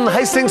 Culloden,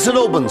 Hastings, St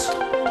Albans.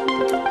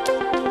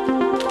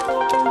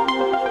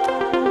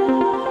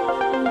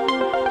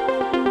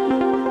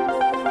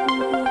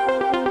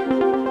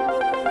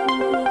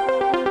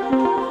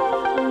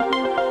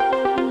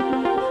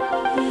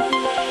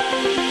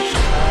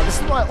 This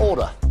is the right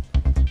order.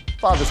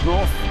 Farthest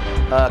north,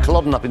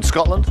 Culloden up in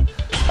Scotland.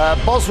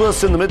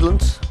 Bosworth's in the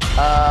Midlands.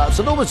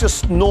 St Albans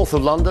just north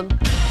of London.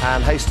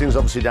 And Hastings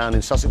obviously down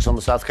in Sussex on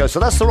the south coast. So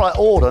that's the right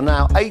order.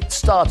 Now, 8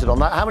 started on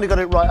that. How many got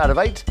it right out of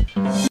 8?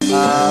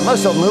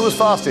 Most of them. Who was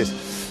fastest?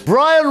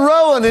 Brian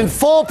Rowan in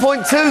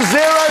 4.20 seconds.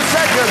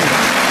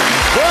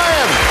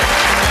 Brian!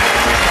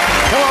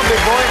 Come on,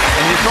 big boy.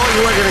 And you thought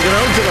you weren't going to get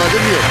home tonight,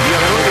 didn't you? You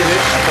had a look at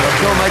it.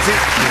 Come on, matey.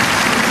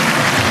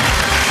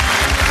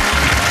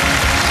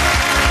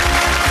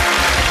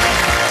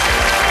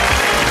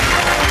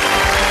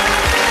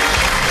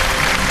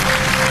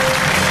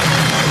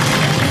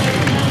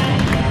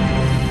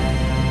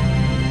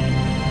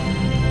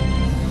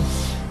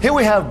 Here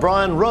we have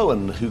Brian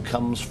Rowan, who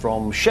comes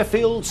from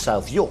Sheffield,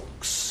 South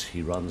Yorks.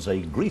 He runs a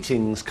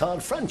greetings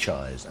card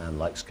franchise and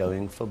likes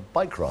going for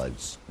bike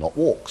rides, not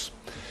walks.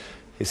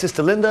 His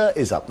sister Linda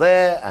is up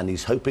there, and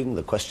he's hoping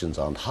the questions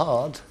aren't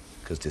hard,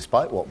 because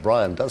despite what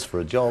Brian does for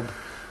a job,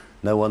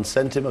 no one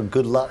sent him a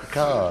good luck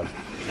card.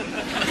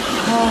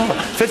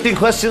 15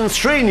 questions,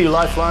 3 new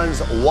lifelines,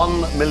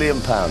 £1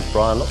 million.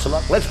 Brian, lots of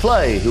luck. Let's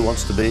play Who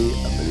Wants to Be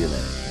a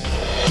Millionaire?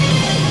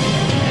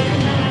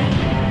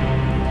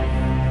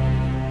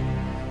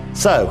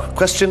 So,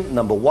 question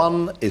number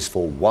 1 is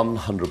for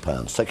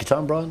 £100. Take your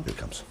time, Brian. Here it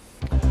comes.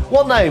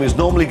 What name is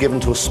normally given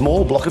to a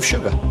small block of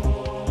sugar?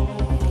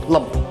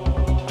 Lump,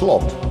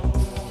 clod,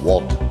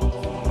 wad,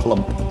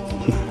 clump. I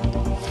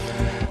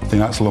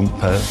think that's lump.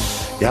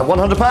 You have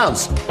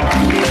 £100.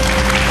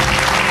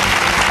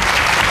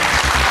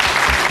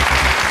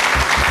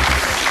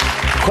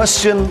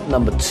 Question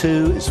number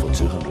 2 is for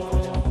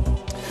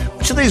 £200.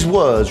 Which of these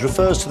words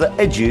refers to the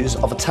edges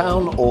of a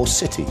town or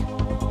city?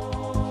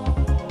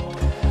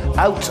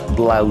 Out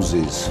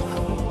blouses,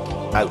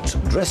 out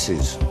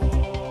dresses,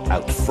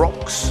 out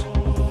frocks,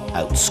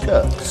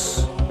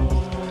 outskirts.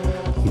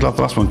 I'm glad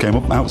the last one came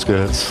up,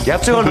 outskirts. You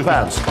have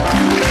 £200.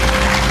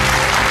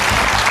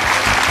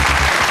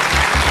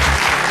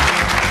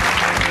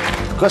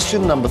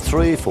 Question number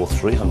 3 for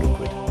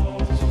 £300.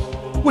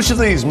 Which of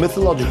these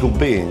mythological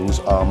beings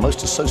are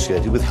most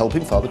associated with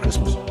helping Father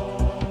Christmas?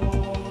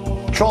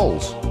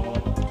 Trolls,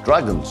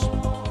 dragons,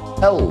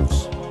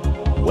 elves,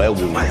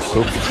 werewolves.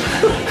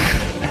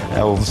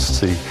 Elves,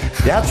 see.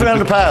 You have £300. I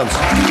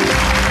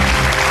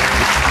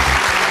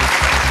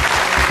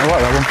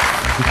like that one.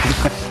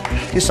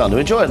 You're starting to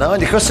enjoy it now,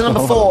 aren't you? Question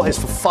number 4 is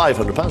for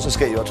 £500. Let's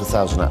get you up to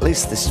 1,000 at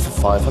least. This is for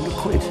 500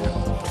 quid.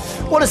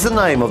 What is the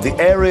name of the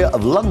area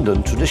of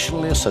London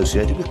traditionally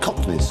associated with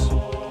Cockneys?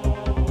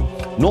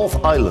 North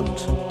Island,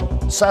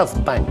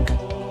 South Bank,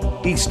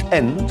 East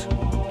End,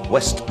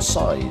 West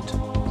Side.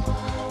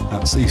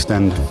 That's East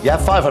End. You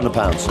have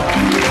 £500.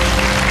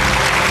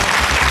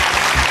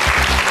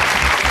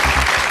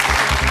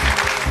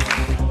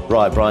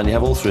 Right, Brian, you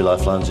have all 3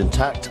 lifelines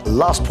intact.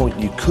 Last point,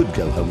 you could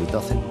go home with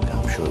nothing.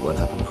 I'm sure it won't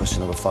happen.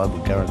 Question number 5 will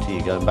guarantee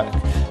you going back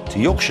to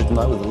Yorkshire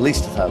tonight with at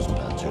least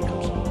 £1,000. Here it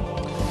comes.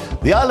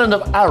 The island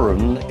of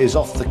Arran is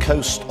off the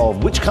coast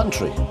of which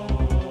country?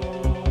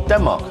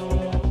 Denmark,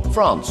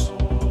 France,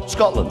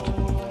 Scotland,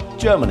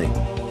 Germany.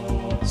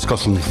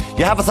 Scotland.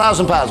 You have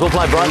 £1,000. Well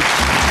played, Brian.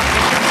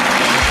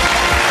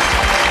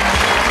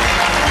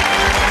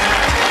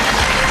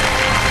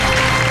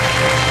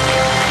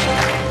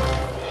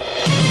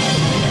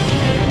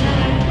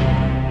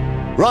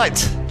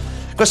 Right.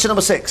 Question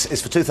number 6 is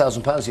for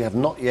 £2,000. You have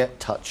not yet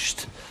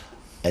touched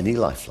any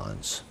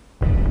lifelines.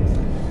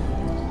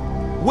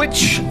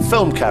 Which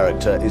film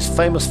character is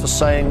famous for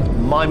saying,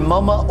 "My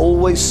mama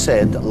always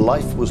said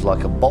life was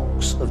like a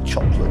box of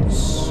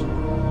chocolates"?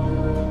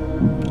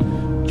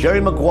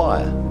 Jerry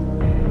Maguire,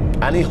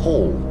 Annie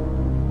Hall,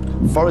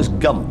 Forrest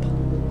Gump,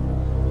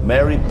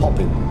 Mary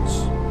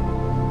Poppins.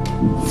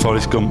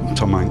 Forrest Gump,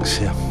 Tom Hanks,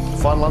 yeah.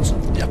 Final answer?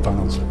 Yeah,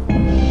 final answer.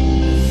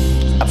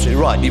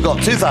 Absolutely right. You've got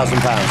 £2,000.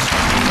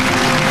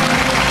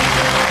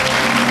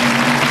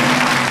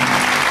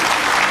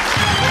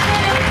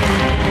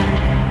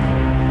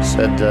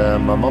 Said,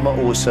 my mama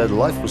always said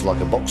life was like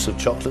a box of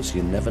chocolates.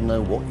 You never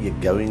know what you're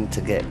going to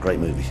get. Great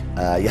movie.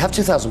 You have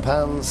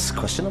 £2,000.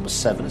 Question number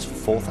 7 is for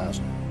 £4,000.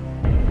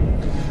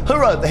 Who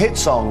wrote the hit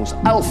songs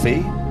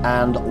Alfie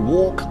and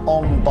Walk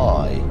On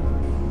By?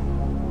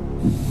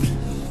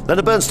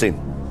 Leonard Bernstein,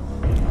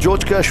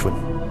 George Gershwin,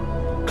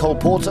 Cole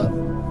Porter,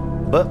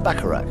 Burt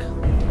Bacharach.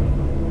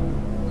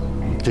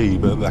 D,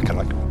 Burt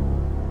Bacharach.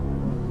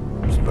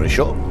 It's very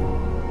short.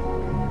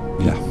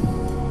 Yeah.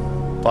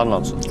 Final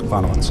answer.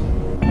 Final answer.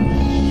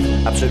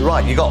 Absolutely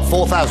right. You got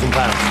 £4,000.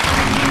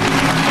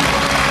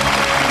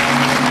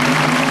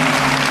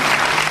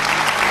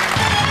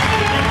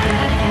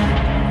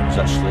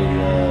 was actually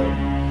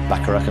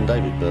Bacharach and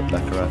David, Burt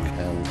Bacharach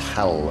and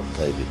Hal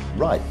David.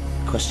 Right,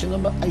 question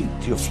number 8.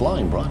 You're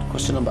flying, Brian.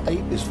 Question number 8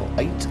 is for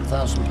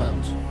 £8,000.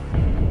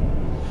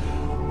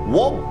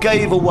 What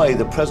gave away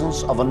the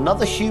presence of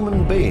another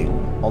human being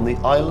on the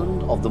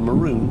island of the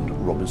marooned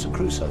Robinson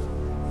Crusoe?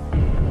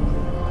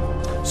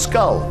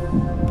 Skull,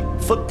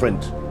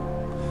 footprint,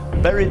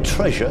 buried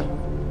treasure,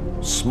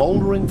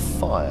 smouldering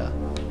fire.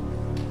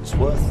 It's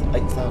worth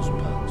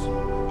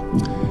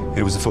 £8,000.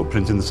 It was a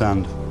footprint in the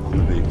sand on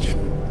the beach.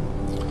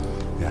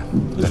 Yeah.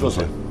 Which was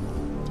it?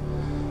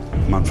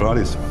 Man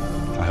Fridays,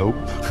 I hope.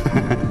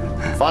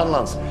 Final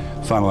answer.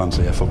 Final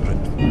answer, yeah, footprint.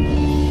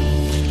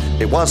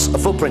 It was a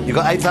footprint. You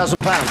got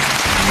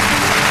 £8,000.